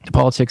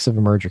politics of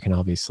a merger can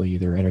obviously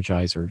either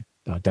energize or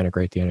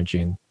denigrate the energy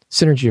and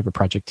synergy of a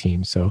project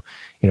team. So,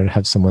 to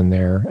have someone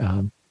there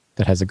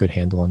that has a good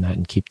handle on that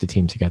and keep the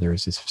team together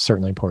is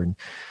certainly important.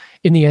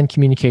 In the end,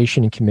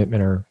 communication and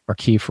commitment are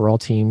key for all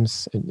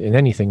teams in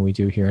anything we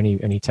do here,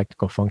 any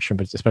technical function,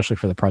 but especially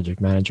for the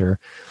project manager.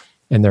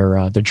 And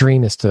their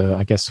dream is to,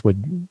 I guess,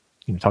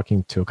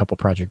 talking to a couple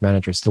project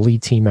managers, to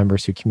lead team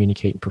members who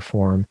communicate and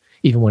perform,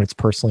 even when it's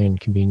personally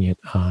inconvenient.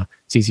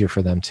 It's easier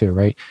for them too,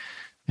 right?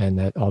 And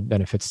that all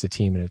benefits the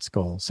team and its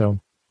goal. So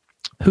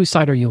whose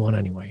side are you on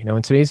anyway?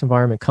 In today's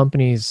environment,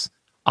 companies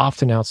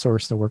often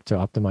outsource the work to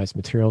optimize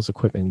materials,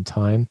 equipment, and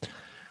time.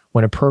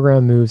 When a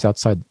program moves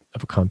outside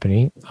of a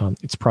company,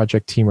 its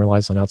project team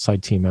relies on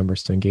outside team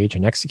members to engage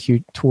and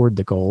execute toward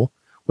the goal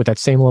with that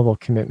same level of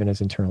commitment as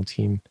internal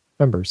team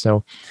members.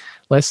 So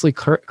lastly,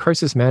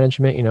 crisis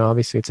management,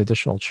 obviously it's an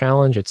additional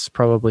challenge. It's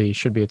probably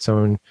should be its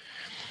own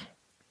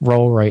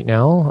role right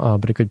now,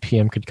 but a good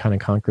PM could kind of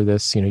conquer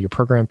this. Your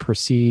program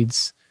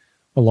proceeds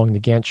along the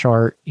Gantt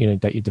chart,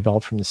 that you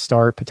developed from the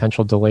start,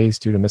 potential delays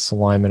due to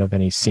misalignment of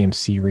any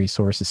CMC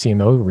resources,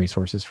 CMO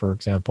resources, for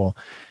example,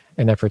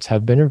 and efforts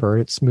have been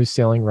averted. Smooth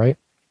sailing, right?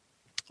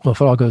 Well, if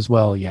it all goes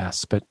well,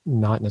 yes, but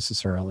not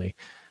necessarily.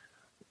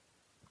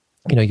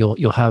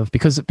 You'll have,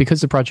 because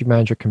the project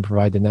manager can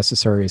provide the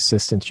necessary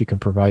assistance, you can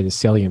provide the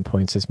salient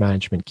points as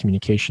management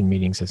communication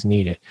meetings as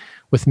needed,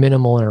 with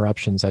minimal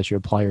interruptions as you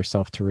apply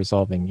yourself to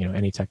resolving,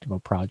 any technical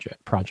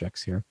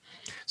projects here.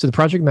 So the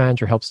project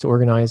manager helps to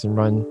organize and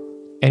run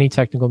any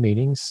technical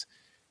meetings,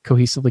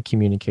 cohesively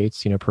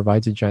communicates,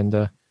 provides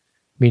agenda,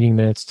 meeting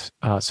minutes,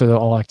 so that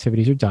all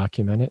activities are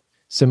documented.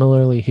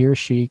 Similarly, he or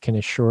she can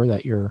assure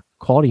that your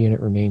quality unit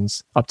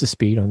remains up to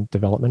speed on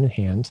development at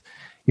hand.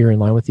 You're in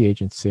line with the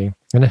agency,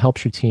 and it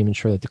helps your team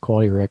ensure that the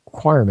quality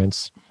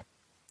requirements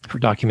for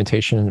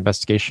documentation and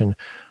investigation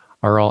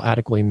are all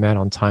adequately met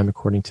on time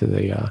according to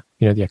the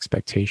the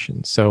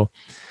expectations. So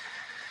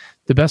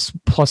The best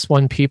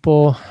 +1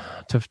 people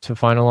to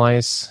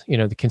finalize,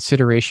 the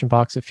consideration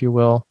box, if you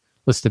will,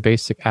 list the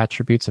basic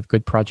attributes of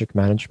good project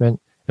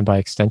management and by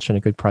extension, a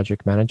good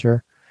project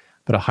manager.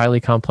 But a highly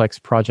complex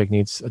project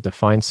needs a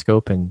defined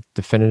scope and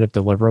definitive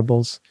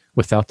deliverables.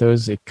 Without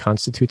those, it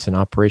constitutes an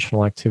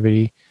operational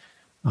activity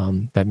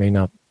that may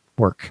not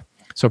work.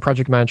 So a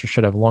project manager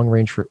should have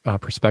long-range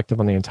perspective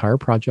on the entire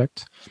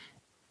project,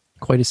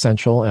 quite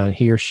essential. And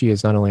he or she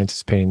is not only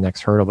anticipating the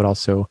next hurdle, but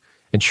also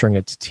ensuring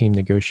that the team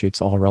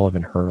negotiates all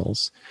relevant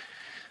hurdles.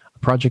 A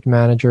project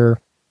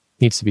manager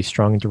needs to be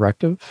strong and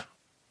directive,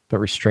 but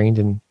restrained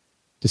in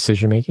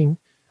decision-making,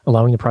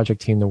 allowing the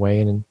project team to weigh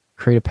in and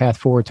create a path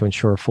forward to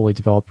ensure a fully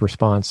developed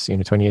response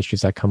to any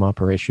issues that come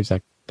up or issues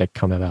that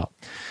come about.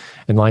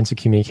 And lines of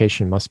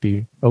communication must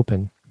be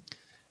open.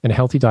 And a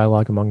healthy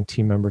dialogue among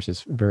team members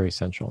is very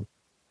essential.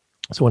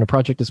 So when a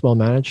project is well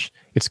managed,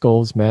 its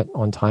goals met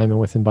on time and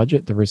within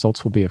budget, the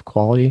results will be of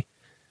quality,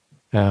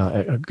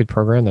 a good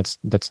program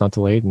that's not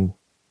delayed, and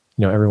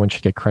everyone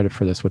should get credit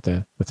for this with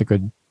a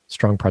good,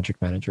 strong project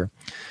manager.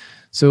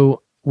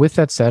 So with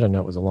that said, I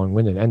know it was a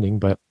long-winded ending,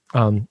 but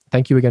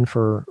thank you again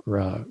for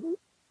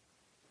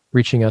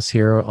reaching us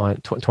here on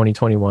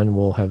 2021.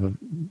 We'll have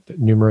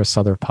numerous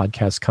other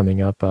podcasts coming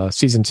up.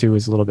 Season 2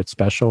 is a little bit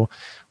special.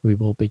 We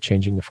will be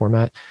changing the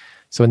format.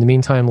 So in the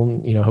meantime,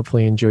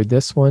 hopefully you enjoyed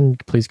this one.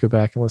 Please go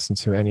back and listen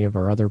to any of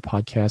our other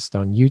podcasts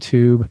on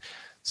YouTube,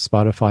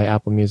 Spotify,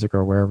 Apple Music,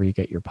 or wherever you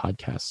get your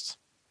podcasts.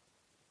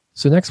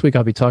 So next week,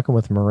 I'll be talking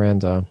with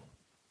Miranda,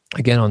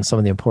 again, on some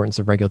of the importance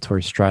of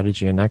regulatory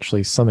strategy and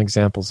actually some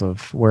examples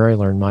of where I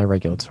learned my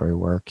regulatory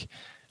work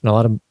and a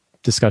lot of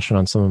discussion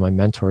on some of my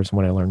mentors and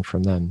what I learned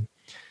from them.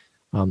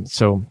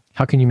 So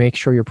how can you make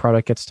sure your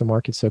product gets to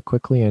market so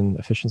quickly and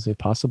efficiently as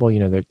possible?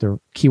 The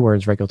keyword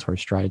is regulatory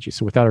strategy.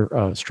 So without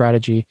a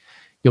strategy,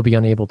 you'll be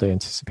unable to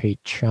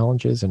anticipate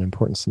challenges and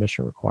important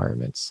submission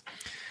requirements.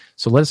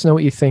 So let us know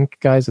what you think,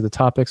 guys, of the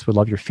topics. We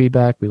love your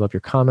feedback. We love your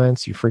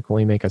comments. You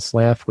frequently make us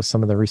laugh with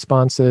some of the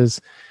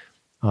responses,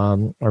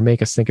 or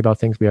make us think about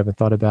things we haven't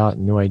thought about,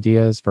 new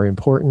ideas. Very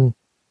important.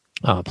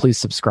 Please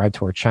subscribe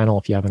to our channel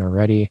if you haven't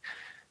already.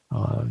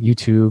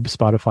 YouTube,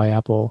 Spotify,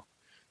 Apple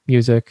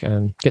Music,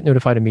 and get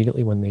notified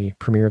immediately when the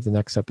premiere of the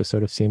next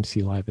episode of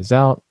CMC Live is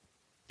out.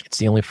 It's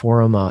the only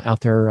forum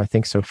out there, I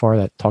think, so far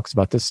that talks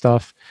about this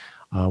stuff.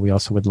 We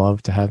also would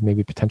love to have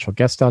maybe potential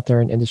guests out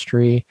there in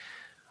industry.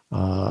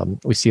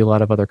 We see a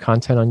lot of other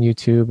content on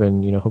YouTube,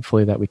 and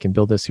hopefully that we can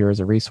build this here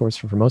as a resource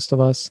for most of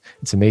us.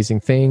 It's an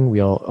amazing thing.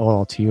 We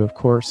all to you, of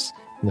course,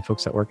 and the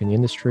folks that work in the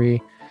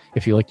industry.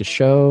 If you like the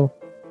show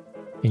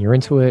and you're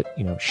into it,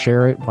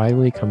 share it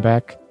widely. Come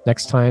back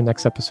next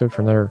episode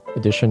for another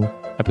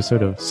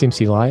episode of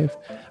CMC Live.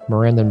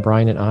 Miranda and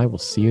Brian and I will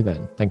see you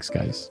then. Thanks,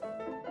 guys.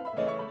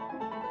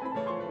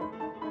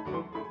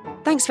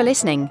 Thanks for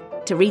listening.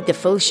 To read the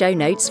full show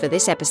notes for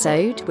this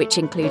episode, which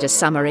include a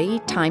summary,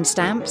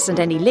 timestamps, and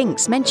any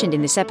links mentioned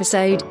in this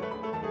episode,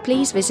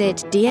 please visit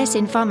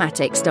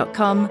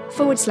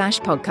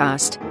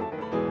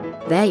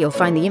dsinformatics.com/podcast. There you'll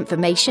find the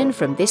information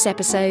from this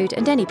episode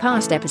and any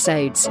past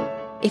episodes.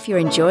 If you're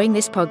enjoying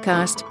this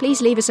podcast, please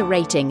leave us a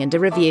rating and a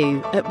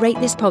review at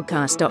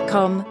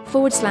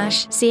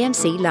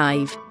ratethispodcast.com/CMC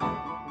Live.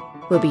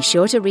 We'll be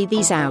sure to read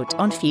these out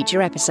on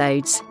future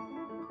episodes.